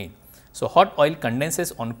chamber again. So, hot oil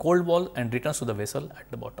condenses on cold wall and returns to the vessel at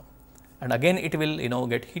the bottom, and again it will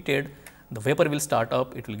get heated, the vapor will start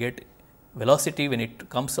up, it will get velocity when it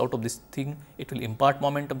comes out of this thing, it will impart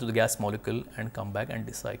momentum to the gas molecule and come back, and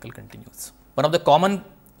this cycle continues. One of the common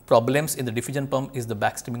problems in the diffusion pump is the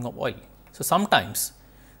backstreaming of oil. So, sometimes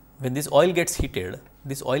when this oil gets heated,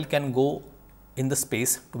 this oil can go in the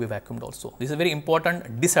space to be vacuumed also. This is a very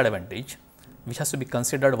important disadvantage which has to be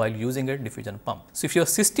considered while using a diffusion pump. So, if your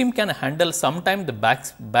system can handle sometime the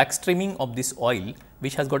backstreaming of this oil,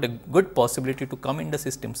 which has got a good possibility to come in the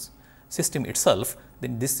system itself,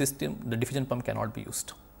 then this system, the diffusion pump cannot be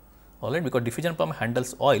used. alright, because diffusion pump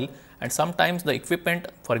handles oil, and sometimes the equipment,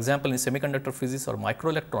 for example, in semiconductor physics or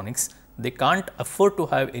microelectronics, they can't afford to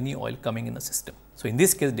have any oil coming in the system. So, in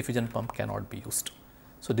this case diffusion pump cannot be used.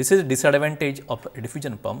 So, this is a disadvantage of a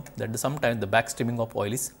diffusion pump, that sometimes the backstreaming of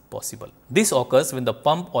oil is possible. This occurs when the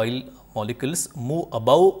pump oil molecules move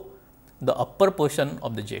above the upper portion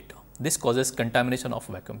of the jet. This causes contamination of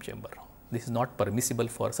vacuum chamber. This is not permissible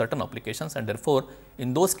for certain applications, and therefore,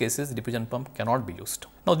 in those cases diffusion pump cannot be used.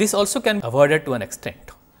 Now, this also can be avoided to an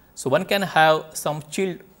extent. So, one can have some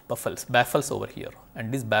chilled baffles over here,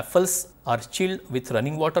 and these baffles are chilled with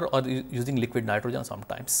running water or using liquid nitrogen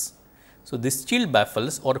sometimes. So, this chilled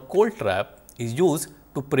baffles or cold trap is used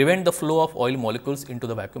to prevent the flow of oil molecules into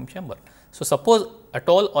the vacuum chamber. So, suppose at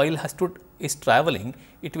all oil is traveling,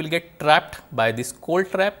 it will get trapped by this cold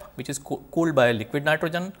trap, which is cooled by liquid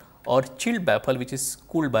nitrogen, or chilled baffle, which is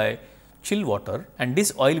cooled by chill water, and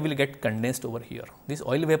this oil will get condensed over here. This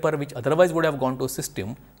oil vapor, which otherwise would have gone to a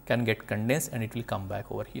system, can get condensed and it will come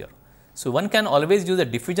back over here. So, one can always use a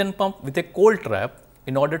diffusion pump with a cold trap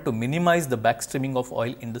in order to minimize the backstreaming of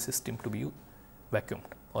oil in the system to be vacuumed.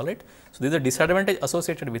 Alright. So, there is a disadvantage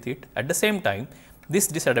associated with it. At the same time, this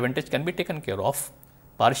disadvantage can be taken care of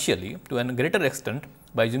partially to a greater extent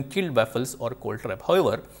by using chilled baffles or cold trap.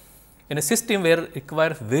 However, in a system where it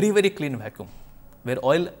requires very clean vacuum, where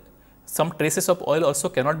oil, some traces of oil also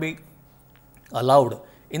cannot be allowed,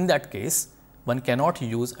 in that case one cannot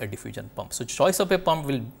use a diffusion pump. So, choice of a pump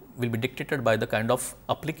will be dictated by the kind of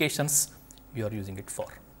applications you are using it for.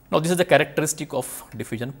 Now, this is the characteristic of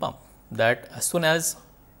diffusion pump, that as soon as,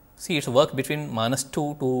 see, its work between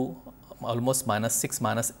 -2 to almost -6,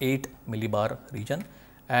 -8 millibar region,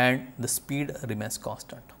 and the speed remains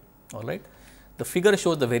constant. All right. The figure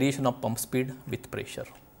shows the variation of pump speed with pressure.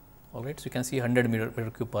 All right. So, you can see 100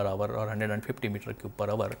 meter cube per hour or 150 meter cube per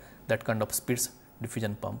hour, that kind of speeds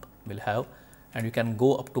diffusion pump will have, and you can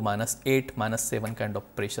go up to -8, -7 kind of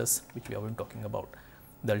pressures, which we have been talking about.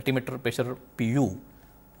 The altimeter pressure PU,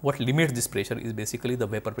 what limits this pressure is basically the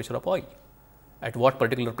vapor pressure of oil. At what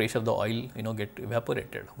particular pressure the oil get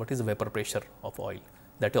evaporated, what is the vapor pressure of oil,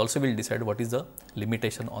 that also will decide what is the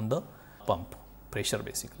limitation on the pump pressure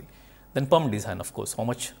basically. Then pump design, of course, how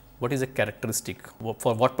much, what is the characteristic,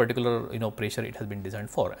 for what particular pressure it has been designed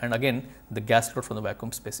for, and again the gas load from the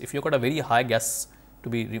vacuum space. If you got a very high gas to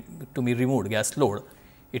be removed, gas load,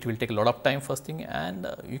 it will take a lot of time first thing, and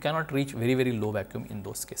you cannot reach very low vacuum in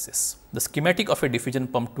those cases. The schematic of a diffusion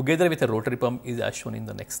pump together with a rotary pump is as shown in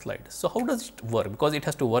the next slide. So, how does it work? Because it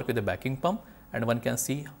has to work with a backing pump, and one can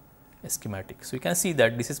see a schematic. So, you can see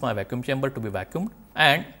that this is my vacuum chamber to be vacuumed,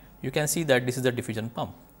 and you can see that this is the diffusion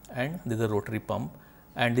pump, and this is a rotary pump,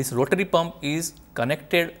 and this rotary pump is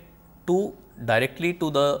connected directly to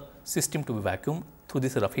the system to be vacuumed through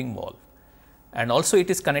this roughing valve, and also it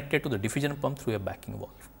is connected to the diffusion pump through a backing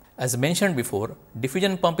valve. As mentioned before,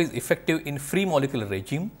 diffusion pump is effective in free molecular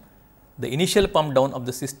regime. The initial pump down of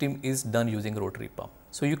the system is done using rotary pump.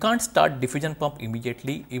 So, you can't start diffusion pump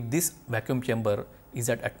immediately if this vacuum chamber is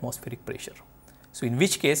at atmospheric pressure. So, in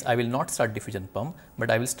which case I will not start diffusion pump,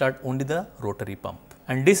 but I will start only the rotary pump.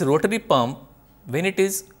 And this rotary pump, when it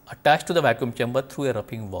is attached to the vacuum chamber through a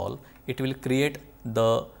roughing valve, it will create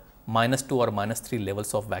the -2 or -3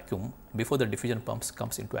 levels of vacuum before the diffusion pumps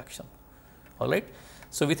comes into action. All right.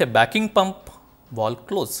 So, with a backing pump valve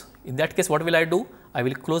close, in that case what will I do? I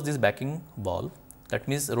will close this backing valve. That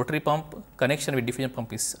means rotary pump connection with diffusion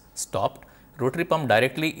pump is stopped. Rotary pump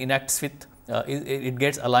directly enacts with, it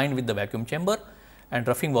gets aligned with the vacuum chamber, and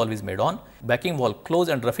roughing valve is made on. Backing valve closed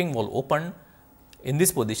and roughing valve open. In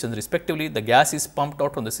this position respectively, the gas is pumped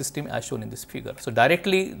out from the system as shown in this figure. So,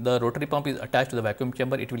 directly the rotary pump is attached to the vacuum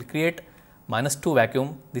chamber, it will create -2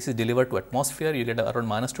 vacuum. This is delivered to atmosphere, you get around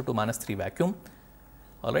 -2 to -3 vacuum.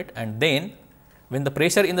 All right. And then when the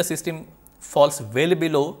pressure in the system falls well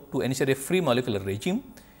below to ensure a free molecular regime,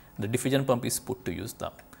 the diffusion pump is put to use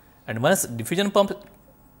now. And once diffusion pump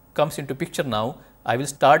comes into picture now, I will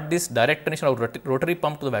start this direct connection of rotary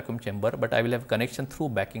pump to the vacuum chamber, but I will have connection through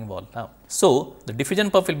backing valve now. So, the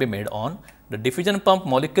diffusion pump will be made on. The diffusion pump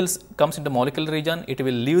molecules comes into molecular region, it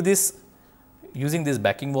will leave this using this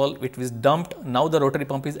backing valve, it is dumped. Now, the rotary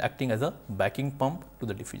pump is acting as a backing pump to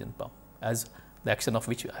the diffusion pump, as the action of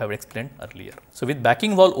which I have explained earlier. So, with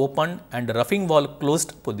backing valve open and the roughing valve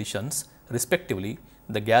closed positions respectively,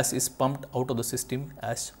 the gas is pumped out of the system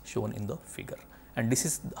as shown in the figure, and this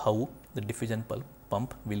is how the diffusion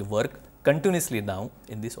pump will work continuously now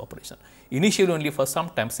in this operation. Initially only for some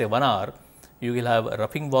time, say 1 hour, you will have a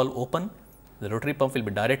roughing valve open, the rotary pump will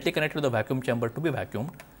be directly connected to the vacuum chamber to be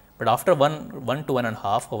vacuumed, but after 1 to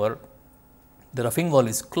 1.5 hour, the roughing valve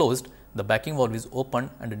is closed, the backing valve is opened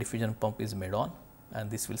and the diffusion pump is made on, and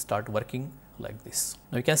this will start working like this.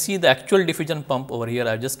 Now, you can see the actual diffusion pump over here.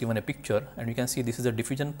 I have just given a picture, and you can see this is a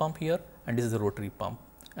diffusion pump here and this is the rotary pump,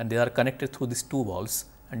 and they are connected through these two valves,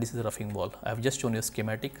 and this is the roughing valve. I have just shown you a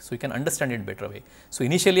schematic, so you can understand it better way. So,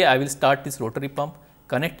 initially I will start this rotary pump,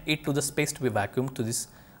 connect it to the space to be vacuumed to this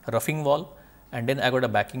roughing valve, and then I got a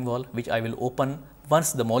backing valve which I will open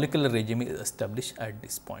once the molecular regime is established at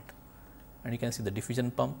this point. And you can see the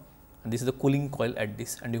diffusion pump, and this is the cooling coil at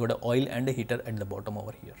this, and you got a oil and a heater at the bottom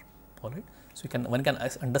over here. All right. So, one can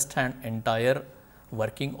understand entire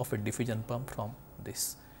working of a diffusion pump from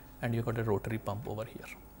this, and you got a rotary pump over here.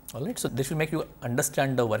 All right. So, this will make you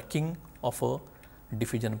understand the working of a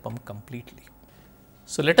diffusion pump completely.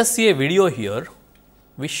 So, let us see a video here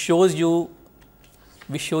which shows you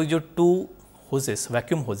two hoses,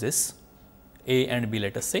 vacuum hoses A and B,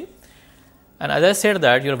 let us say. And as I said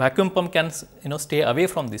that your vacuum pump can stay away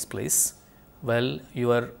from this place, while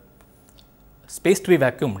your space to be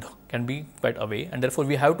vacuumed can be quite away, and therefore,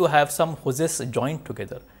 we have to have some hoses joined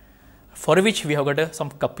together, for which we have got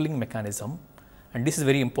some coupling mechanism, and this is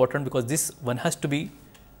very important because this one has to be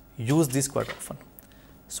used this quite often.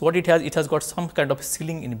 So, what it has got some kind of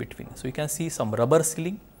sealing in between. So, you can see some rubber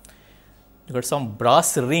sealing, you got some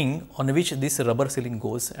brass ring on which this rubber sealing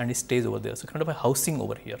goes and it stays over there. So, kind of a housing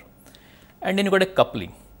over here, and then you got a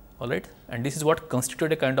coupling, all right, and this is what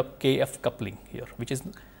constitute a kind of KF coupling here, which is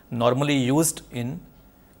normally used in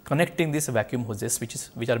connecting these vacuum hoses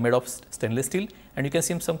which are made of stainless steel, and you can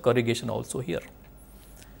see some corrugation also here,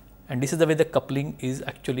 and this is the way the coupling is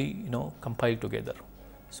actually compiled together.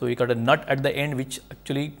 So, you got a nut at the end which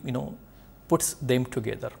actually puts them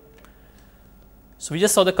together. So, we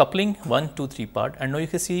just saw the coupling 1, 2, 3 part, and now you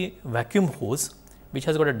can see vacuum hose which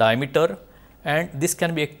has got a diameter, and this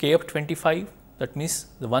can be a KF25, that means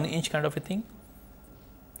the 1 inch kind of a thing.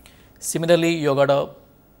 Similarly, you got a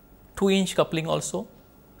 2-inch coupling also.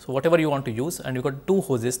 So, whatever you want to use, and you got two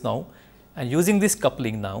hoses now, and using this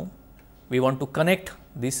coupling now we want to connect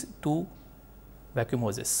these two vacuum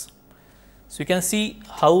hoses. So, you can see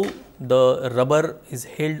how the rubber is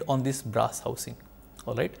held on this brass housing,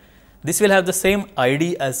 all right. This will have the same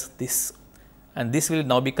ID as this, and this will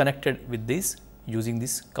now be connected with this using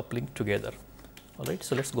this coupling together, all right.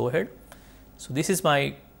 So, let us go ahead. So, this is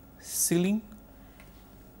my sealing,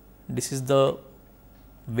 this is the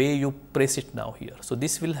way you press it now here. So,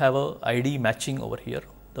 this will have a ID matching over here,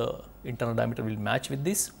 the internal diameter will match with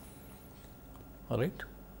this, all right,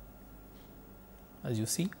 as you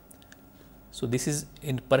see. So, this is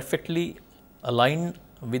in perfectly aligned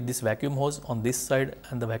with this vacuum hose on this side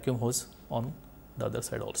and the vacuum hose on the other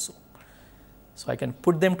side also. So, I can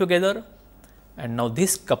put them together, and now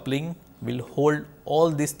this coupling will hold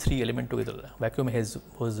all these three elements together, vacuum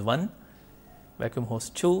hose 1, vacuum hose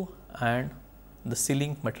 2 and the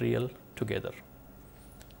sealing material together.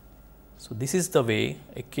 So, this is the way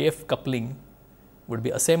a KF coupling would be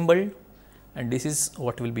assembled, and this is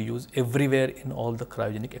what will be used everywhere in all the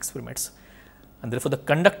cryogenic experiments. And therefore, the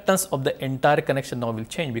conductance of the entire connection now will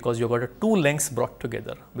change because you have got two lengths brought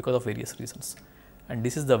together because of various reasons. And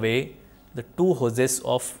this is the way the two hoses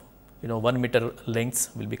of 1 meter lengths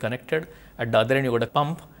will be connected. At the other end you got a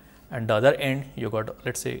pump, and the other end you got,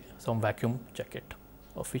 let us say, some vacuum jacket,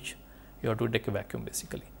 of which you have to take a vacuum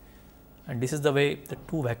basically. And this is the way the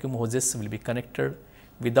two vacuum hoses will be connected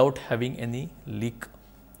without having any leak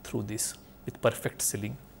through this, with perfect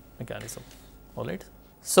sealing mechanism, all right.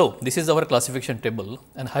 So, this is our classification table,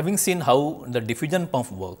 and having seen how the diffusion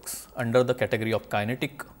pump works under the category of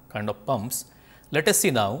kinetic kind of pumps, let us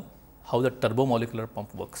see now how the turbomolecular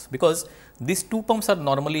pump works, because these two pumps are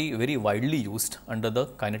normally very widely used under the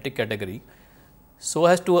kinetic category, so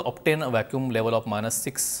as to obtain a vacuum level of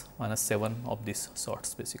 -6, -7 of these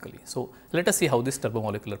sorts basically. So, let us see how this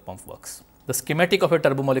turbomolecular pump works. The schematic of a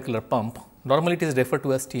turbomolecular pump, normally it is referred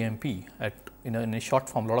to as TMP at in a short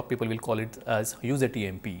form. A lot of people will call it as use a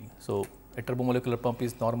TMP. So, a turbomolecular pump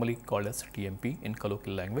is normally called as TMP in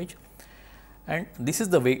colloquial language, and this is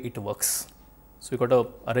the way it works. So, you got a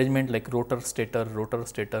arrangement like rotor, stator, rotor,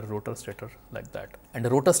 stator, rotor, stator, like that, and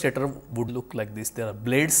the rotor stator would look like this. There are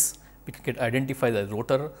blades which get identified as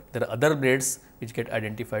rotor, there are other blades which get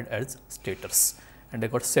identified as stators, and they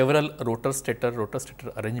got several rotor stator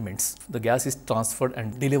arrangements. The gas is transferred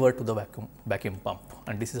and delivered to the vacuum pump,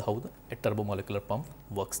 and this is how a turbomolecular pump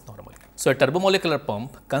works normally. So, a turbomolecular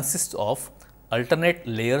pump consists of alternate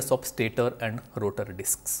layers of stator and rotor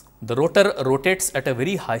discs. The rotor rotates at a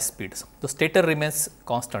very high speed. The stator remains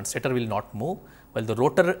constant, stator will not move, while the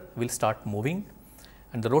rotor will start moving,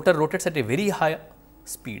 and the rotor rotates at a very high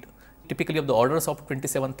speed. typically of the orders of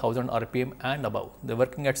 27,000 RPM and above. They are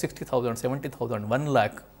working at 60,000, 70,000, 1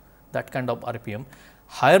 lakh, that kind of RPM.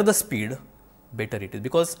 Higher the speed, better it is,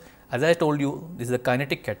 because as I told you, this is a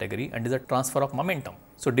kinetic category and is a transfer of momentum.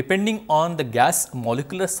 So, depending on the gas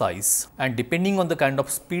molecular size and depending on the kind of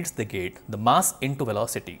speeds they get, the mass into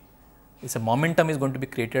velocity, is a momentum is going to be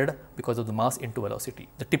created because of the mass into velocity.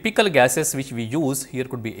 The typical gases which we use here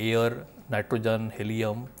could be air, nitrogen,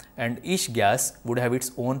 helium, and each gas would have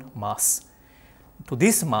its own mass. To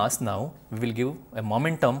this mass now we will give a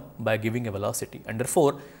momentum by giving a velocity, and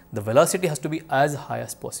therefore the velocity has to be as high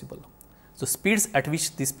as possible. So, speeds at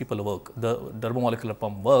which these people work, the turbomolecular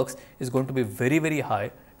pump works, is going to be very, very high,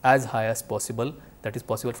 as high as possible, that is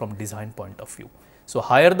possible from design point of view. So,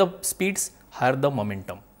 higher the speeds, higher the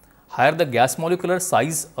momentum. Higher the gas molecular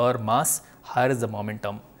size or mass, higher is the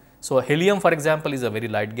momentum. So, helium for example is a very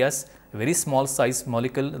light gas, a very small size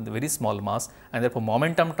molecule, very small mass, and therefore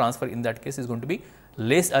momentum transfer in that case is going to be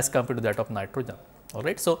less as compared to that of nitrogen.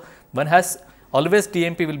 Alright. So, one has always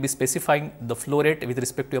TMP will be specifying the flow rate with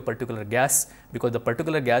respect to a particular gas, because the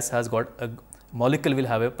particular gas has got a molecule will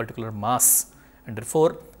have a particular mass, and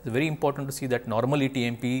therefore, it is very important to see that normally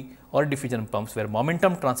TMP or diffusion pumps where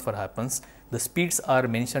momentum transfer happens, the speeds are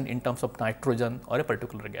mentioned in terms of nitrogen or a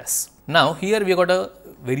particular gas. Now, here we got a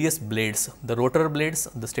various blades, the rotor blades,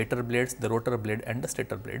 the stator blades, the rotor blade and the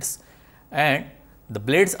stator blades, and the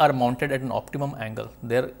blades are mounted at an optimum angle.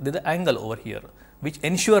 There is an angle over here which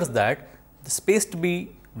ensures that the space to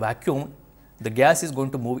be vacuumed, the gas is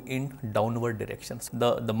going to move in downward directions.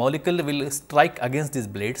 The molecule will strike against these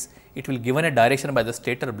blades, it will given a direction by the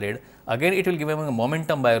stator blade, again it will give a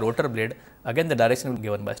momentum by a rotor blade, again the direction will be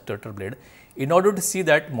given by stator blade, in order to see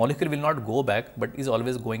that molecule will not go back, but is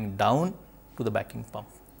always going down to the backing pump.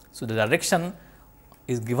 So, the direction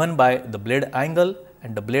is given by the blade angle,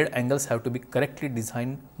 and the blade angles have to be correctly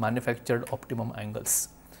designed, manufactured optimum angles.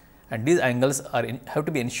 And these angles are have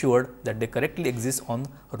to be ensured that they correctly exist on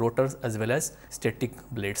rotors as well as static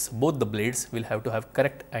blades. Both the blades will have to have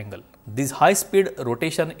correct angle. This high speed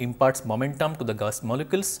rotation imparts momentum to the gas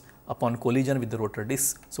molecules upon collision with the rotor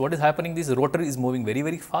disc. So, what is happening? This rotor is moving very,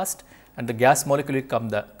 very fast, and the gas molecule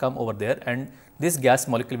will come over there, and this gas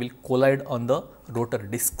molecule will collide on the rotor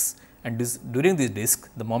discs, and during this disc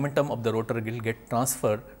the momentum of the rotor will get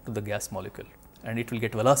transferred to the gas molecule, and it will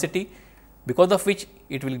get velocity, because of which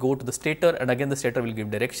it will go to the stator, and again the stator will give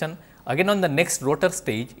direction. Again on the next rotor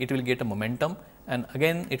stage it will get a momentum, and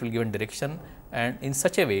again it will give a direction, and in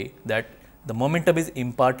such a way that the momentum is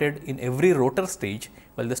imparted in every rotor stage,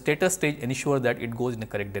 while the stator stage ensure that it goes in a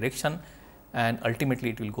correct direction, and ultimately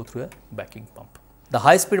it will go through a backing pump. The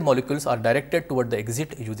high speed molecules are directed toward the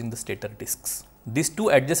exit using the stator discs. These two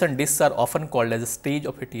adjacent discs are often called as a stage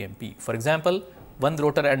of a TMP. For example, one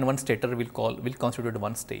rotor and one stator will constitute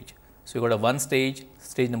one stage. So, you got a one stage,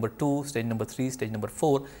 stage number 2, stage number 3, stage number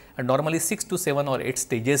 4, and normally 6 to 7 or 8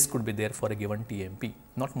 stages could be there for a given TMP,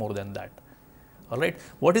 not more than that. Alright.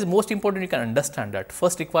 What is most important, you can understand that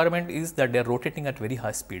first requirement is that they are rotating at very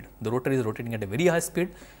high speed. The rotor is rotating at a very high speed,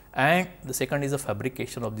 and the second is the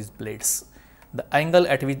fabrication of these blades. The angle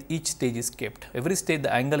at which each stage is kept. Every stage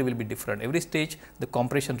the angle will be different. Every stage the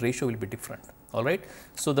compression ratio will be different. Alright.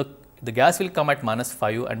 So, the gas will come at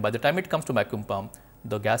 -5, and by the time it comes to vacuum pump,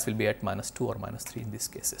 the gas will be at -2 or -3 in these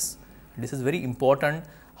cases. This is very important,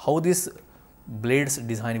 how this blades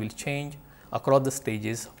design will change across the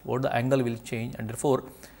stages, what the angle will change, and therefore,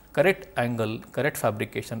 correct angle, correct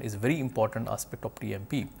fabrication is very important aspect of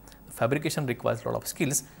TMP. The fabrication requires a lot of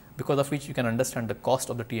skills, because of which you can understand the cost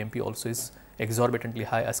of the TMP also is exorbitantly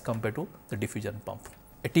high as compared to the diffusion pump.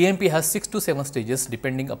 A TMP has 6 to 7 stages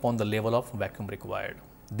depending upon the level of vacuum required.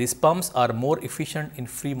 These pumps are more efficient in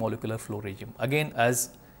free molecular flow regime. Again,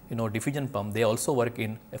 as you know, diffusion pump, they also work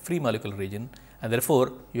in a free molecular region, and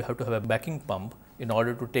therefore, you have to have a backing pump in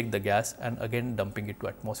order to take the gas and again dumping it to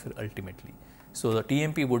atmosphere ultimately. So, the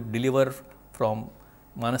TMP would deliver from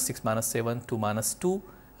 -6, -7 to -2,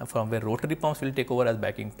 and from where rotary pumps will take over as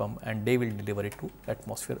backing pump, and they will deliver it to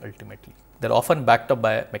atmosphere ultimately. They are often backed up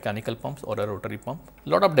by mechanical pumps or a rotary pump. A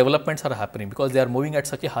lot of developments are happening because they are moving at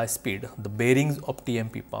such a high speed. The bearings of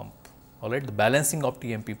TMP pump, alright, the balancing of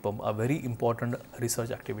TMP pump are very important research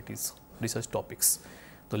activities, research topics.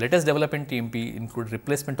 The latest development TMP include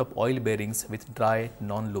replacement of oil bearings with dry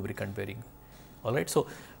non-lubricant bearing. Alright, so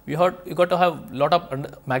you got to have lot of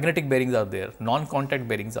magnetic bearings are there, non-contact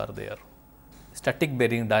bearings are there. Static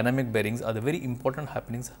bearing, dynamic bearings are the very important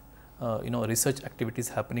happenings, research activities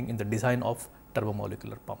happening in the design of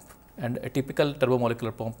turbomolecular pump. And a typical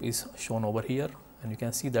turbomolecular pump is shown over here, and you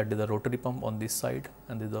can see that there is a rotary pump on this side,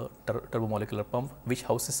 and there is a turbomolecular pump which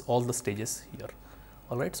houses all the stages here.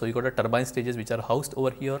 Alright, so you got a turbine stages which are housed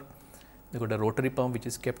over here. You got a rotary pump which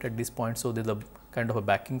is kept at this point. So there is a kind of a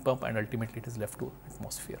backing pump, and ultimately it is left to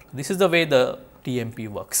atmosphere. This is the way the TMP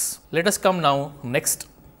works. Let us come now next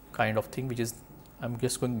kind of thing, which is I am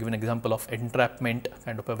just going to give an example of entrapment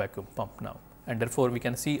kind of a vacuum pump now, and therefore we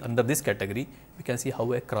can see under this category we can see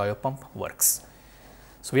how a cryopump works.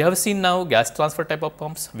 So we have seen now gas transfer type of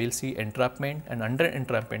pumps, we will see entrapment, and under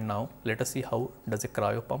entrapment now let us see how does a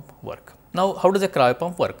cryopump work. Now how does a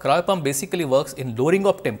cryopump work? Cryopump basically works in lowering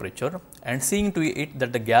of temperature and seeing to it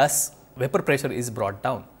that the gas vapor pressure is brought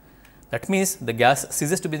down. That means the gas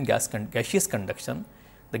ceases to be in gaseous conduction,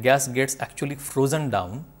 the gas gets actually frozen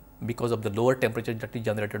down because of the lower temperature that is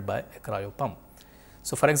generated by a cryopump.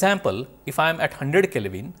 So for example, if I am at 100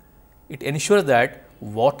 Kelvin, it ensures that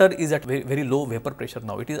water is at very low vapor pressure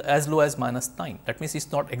now. It is as low as -9. That means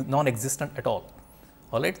it's not non-existent at all.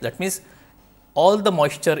 Alright, that means all the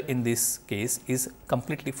moisture in this case is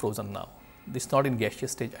completely frozen now. This is not in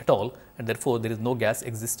gaseous stage at all, and therefore there is no gas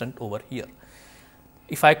existent over here.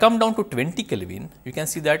 If I come down to 20 Kelvin, you can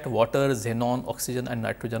see that water, xenon, oxygen and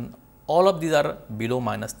nitrogen, all of these are below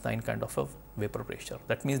 -9 kind of a vapor pressure.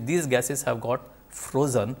 That means these gases have got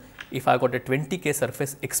frozen if I got a 20 K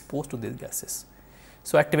surface exposed to these gases.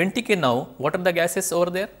 So at 20 K now, what are the gases over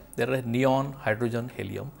there? There are neon, hydrogen,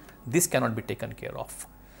 helium. This cannot be taken care of.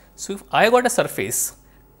 So if I got a surface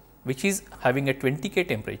which is having a 20 K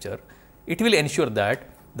temperature, it will ensure that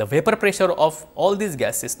the vapor pressure of all these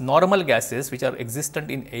gases, normal gases which are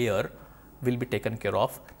existent in air, will be taken care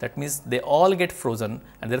of. That means they all get frozen,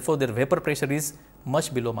 and therefore their vapor pressure is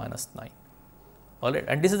much below -9. Alright,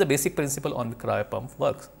 and this is the basic principle on which cryopump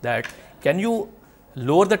works, that can you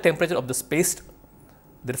lower the temperature of the space,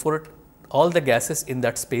 therefore all the gases in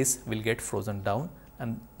that space will get frozen down,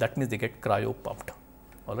 and that means they get cryo pumped.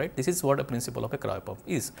 Alright, this is what a principle of a cryopump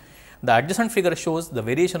is. The adjacent figure shows the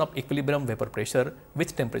variation of equilibrium vapor pressure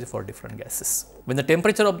with temperature for different gases. When the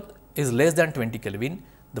temperature is less than 20 Kelvin,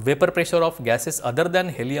 the vapor pressure of gases other than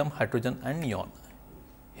helium, hydrogen and neon,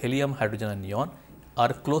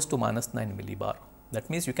 are close to -9 millibar. That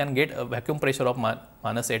means you can get a vacuum pressure of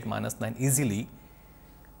 -8, -9 easily,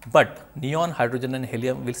 but neon, hydrogen and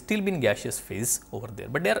helium will still be in gaseous phase over there.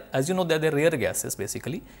 But they are, as you know, they are rare gases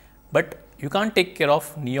basically, but you can't take care of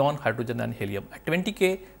neon, hydrogen and helium. At 20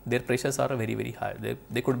 K, their pressures are very high.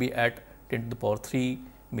 They could be at 10 to the power 3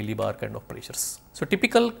 millibar kind of pressures. So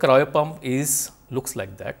typical cryopump looks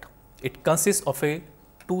like that. It consists of a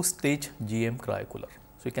 2-stage GM cryocooler.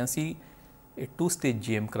 So you can see a 2-stage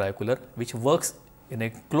GM cryocooler which works in a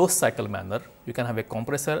closed cycle manner. You can have a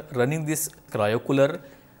compressor running this cryocooler.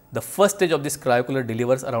 The first stage of this cryocooler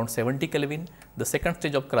delivers around 70 Kelvin. The second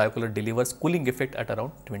stage of cryocooler delivers cooling effect at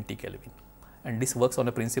around 20 Kelvin. And this works on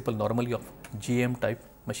a principle normally of GM type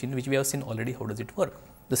machine, which we have seen already. How does it work?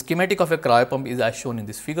 The schematic of a cryopump is as shown in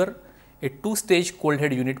this figure. A 2-stage cold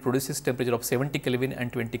head unit produces temperature of 70 Kelvin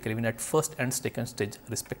and 20 Kelvin at first and second stage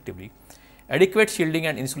respectively. Adequate shielding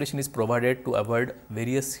and insulation is provided to avoid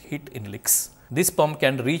various heat inleaks. This pump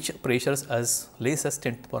can reach pressures as less as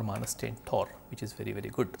 10 to the power -10 torr, which is very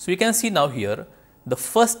good. So you can see now here, the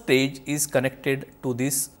first stage is connected to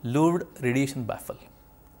this louved radiation baffle.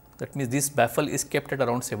 That means this baffle is kept at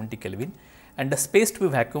around 70 Kelvin, and the space to be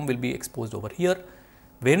vacuum will be exposed over here.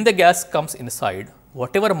 When the gas comes inside,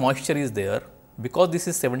 whatever moisture is there, because this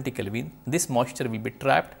is 70 Kelvin, this moisture will be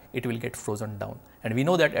trapped, it will get frozen down. And we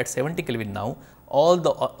know that at 70 Kelvin now,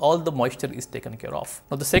 all the moisture is taken care of.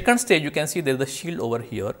 Now the second stage, you can see there is a shield over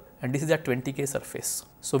here, and this is at 20 K surface.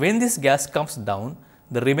 So when this gas comes down,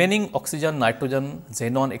 the remaining oxygen, nitrogen,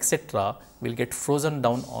 xenon, etc. will get frozen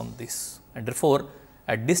down on this. And therefore,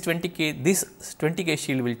 at this 20 K, this 20 K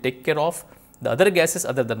shield will take care of the other gases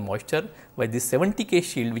other than moisture, while this 70 K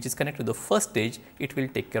shield which is connected to the first stage, it will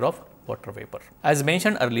take care of water vapor. As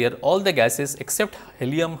mentioned earlier, all the gases except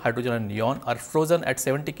helium, hydrogen and neon are frozen at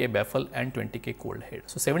 70 K baffle and 20 K cold head.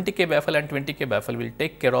 So 70 K baffle and 20 K baffle will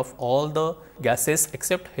take care of all the gases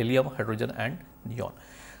except helium, hydrogen and neon.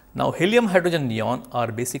 Now helium, hydrogen, neon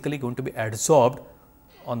are basically going to be adsorbed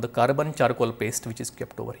on the carbon charcoal paste which is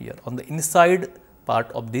kept over here on the inside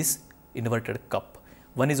part of this inverted cup.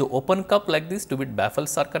 One is an open cup like this, to which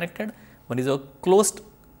baffles are connected. One is a closed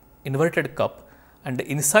inverted cup, and the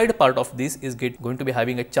inside part of this is going to be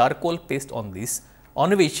having a charcoal paste on this,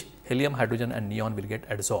 on which helium, hydrogen and neon will get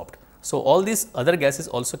adsorbed. So all these other gases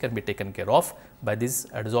also can be taken care of by this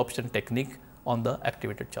adsorption technique on the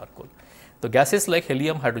activated charcoal. The gases like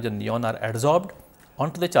helium, hydrogen, neon are adsorbed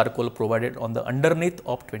onto the charcoal provided on the underneath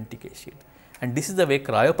of 20 K shield. And this is the way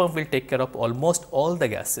cryopump will take care of almost all the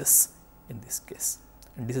gases in this case.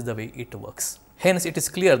 And this is the way it works. Hence, it is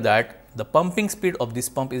clear that the pumping speed of this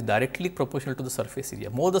pump is directly proportional to the surface area.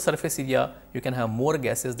 More the surface area, you can have more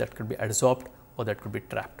gases that could be adsorbed or that could be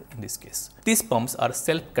trapped in this case. These pumps are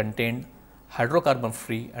self-contained, hydrocarbon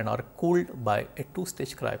free and are cooled by a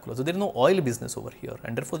two-stage cryocooler. So, there is no oil business over here,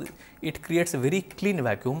 and therefore, it creates a very clean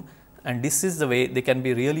vacuum, and this is the way they can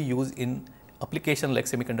be really used in application like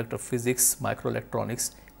semiconductor physics,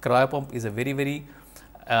 microelectronics. Cryopump is a very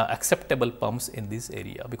acceptable pumps in this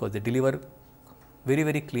area because they deliver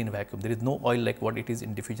very clean vacuum. There is no oil like what it is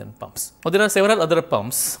in diffusion pumps. Now, there are several other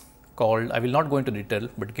pumps called, I will not go into detail,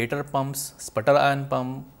 but Gator pumps, sputter ion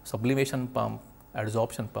pump, sublimation pump,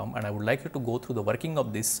 adsorption pump, and I would like you to go through the working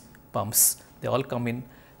of these pumps. They all come in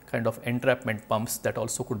kind of entrapment pumps that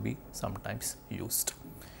also could be sometimes used.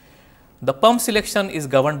 The pump selection is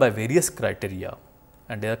governed by various criteria,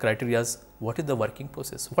 and there are criteria. What is the working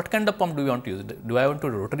process? What kind of pump do you want to use? Do I want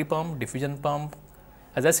to rotary pump, diffusion pump?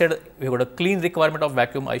 As I said, we have got a clean requirement of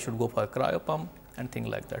vacuum, I should go for a cryo pump and things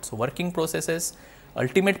like that. So, working processes,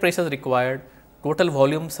 ultimate pressures required, total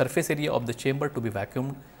volume, surface area of the chamber to be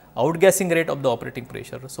vacuumed, outgassing rate of the operating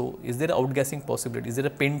pressure. So, is there outgassing possibility? Is there a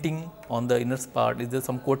painting on the inner part? Is there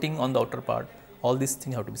some coating on the outer part? All these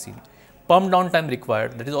things have to be seen. Pump down time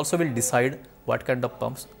required, that is also will decide what kind of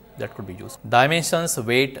pumps that could be used. Dimensions,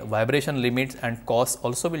 weight, vibration limits and cost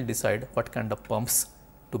also will decide what kind of pumps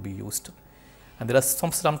to be used. And there are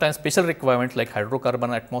sometimes special requirements like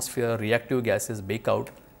hydrocarbon atmosphere, reactive gases, bake out,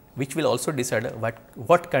 which will also decide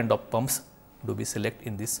what kind of pumps do we select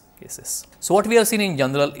in these cases. So, what we have seen in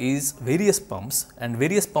general is various pumps, and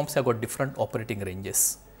various pumps have got different operating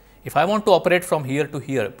ranges. If I want to operate from here to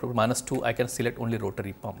here -2, I can select only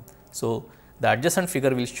rotary pump. So, the adjacent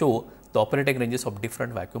figure will show the operating ranges of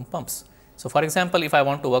different vacuum pumps. So, for example, if I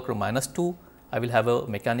want to work from -2, I will have a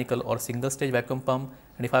mechanical or single stage vacuum pump,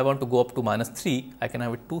 and if I want to go up to -3, I can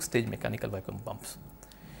have a two-stage mechanical vacuum pumps.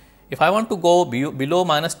 If I want to go below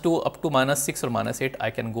 -2 up to -6 or -8, I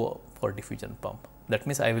can go for diffusion pump. That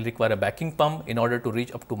means, I will require a backing pump in order to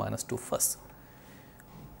reach up to -2 first.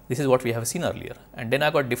 This is what we have seen earlier, and then I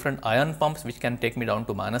got different ion pumps which can take me down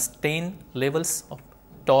to -10 levels of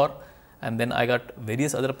torque, and then I got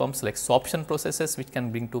various other pumps like sorption processes which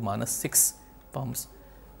can bring to -6 pumps,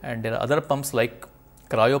 and there are other pumps like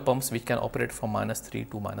cryo pumps which can operate from -3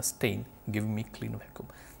 to -10, giving me clean vacuum.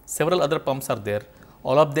 Several other pumps are there,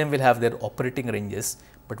 all of them will have their operating ranges,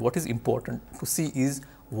 but what is important to see is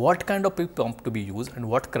what kind of pump to be used and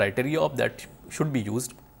what criteria of that should be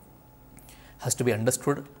used has to be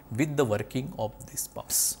understood with the working of these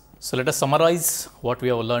pumps. So, let us summarize what we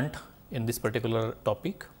have learnt in this particular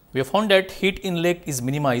topic. We have found that heat inlet is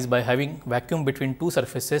minimized by having vacuum between two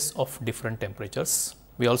surfaces of different temperatures.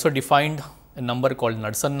 We also defined a number called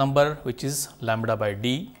Knudsen number, which is lambda by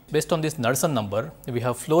d. Based on this Knudsen number, we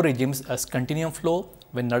have flow regimes as continuum flow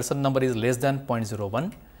when Knudsen number is less than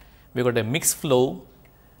 0.01. We got a mixed flow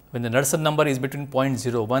when the Knudsen number is between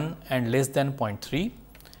 0.01 and less than 0.3,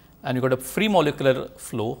 and we got a free molecular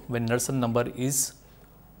flow when Knudsen number is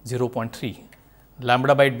 0.3.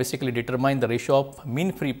 Lambda by it basically determine the ratio of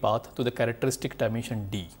mean free path to the characteristic dimension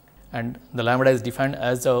d, and the lambda is defined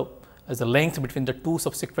as the length between the two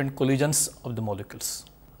subsequent collisions of the molecules.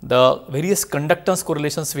 The various conductance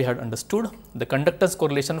correlations we had understood. The conductance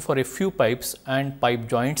correlation for a few pipes and pipe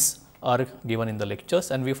joints are given in the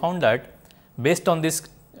lectures, and we found that based on these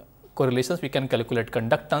correlations we can calculate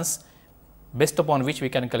conductance, based upon which we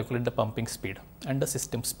can calculate the pumping speed and the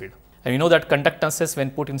system speed. And we know that conductances when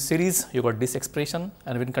put in series, you got this expression,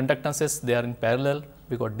 and when conductances they are in parallel,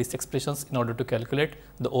 we got these expressions in order to calculate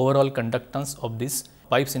the overall conductance of these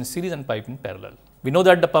pipes in series and pipe in parallel. We know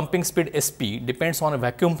that the pumping speed SP depends on a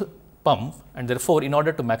vacuum pump, and therefore, in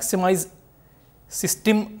order to maximize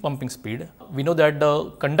system pumping speed, we know that the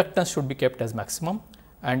conductance should be kept as maximum,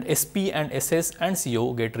 and SP and SS and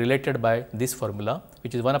CO get related by this formula,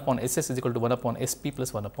 which is 1 upon SS is equal to 1 upon SP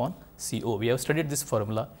plus 1 upon CO. We have studied this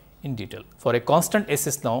formula in detail. For a constant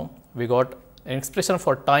SS now, we got an expression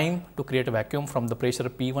for time to create a vacuum from the pressure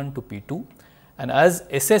P1 to P2, and as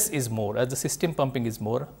SS is more, as the system pumping is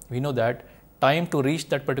more, we know that time to reach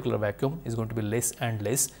that particular vacuum is going to be less and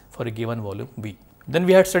less for a given volume V. Then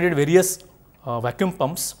we had studied various vacuum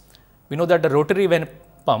pumps. We know that the rotary vane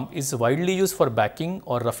pump is widely used for backing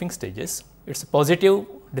or roughing stages. It is a positive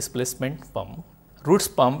displacement pump. Roots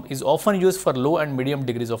pump is often used for low and medium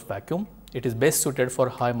degrees of vacuum. It is best suited for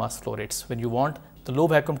high mass flow rates when you want the low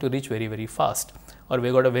vacuum to reach very fast, or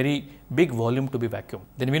we got a very big volume to be vacuumed.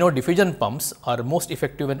 Then we know diffusion pumps are most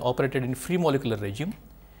effective when operated in free molecular regime.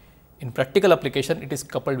 In practical application, it is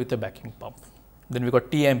coupled with a backing pump. Then we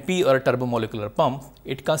got TMP or a turbomolecular pump.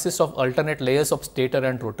 It consists of alternate layers of stator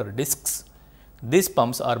and rotor discs. These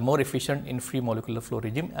pumps are more efficient in free molecular flow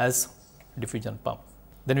regime as diffusion pump.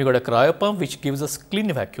 Then we got a cryo pump which gives us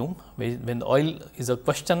clean vacuum. When the oil is a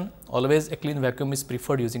question, always a clean vacuum is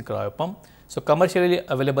preferred using cryo pump. So commercially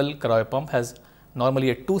available cryo pump has normally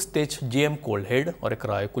a 2-stage GM cold head or a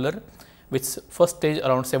cryo cooler, which first stage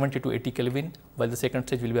around 70 to 80 Kelvin, while the second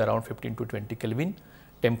stage will be around 15 to 20 Kelvin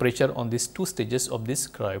temperature on these 2 stages of this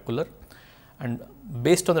cryo cooler. And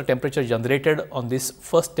based on the temperature generated on this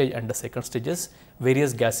first stage and the second stages,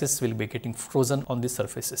 various gases will be getting frozen on these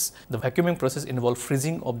surfaces. The vacuuming process involves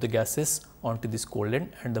freezing of the gases onto this cold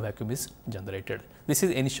end and the vacuum is generated. This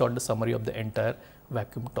is in short the summary of the entire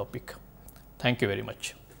vacuum topic. Thank you very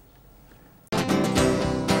much.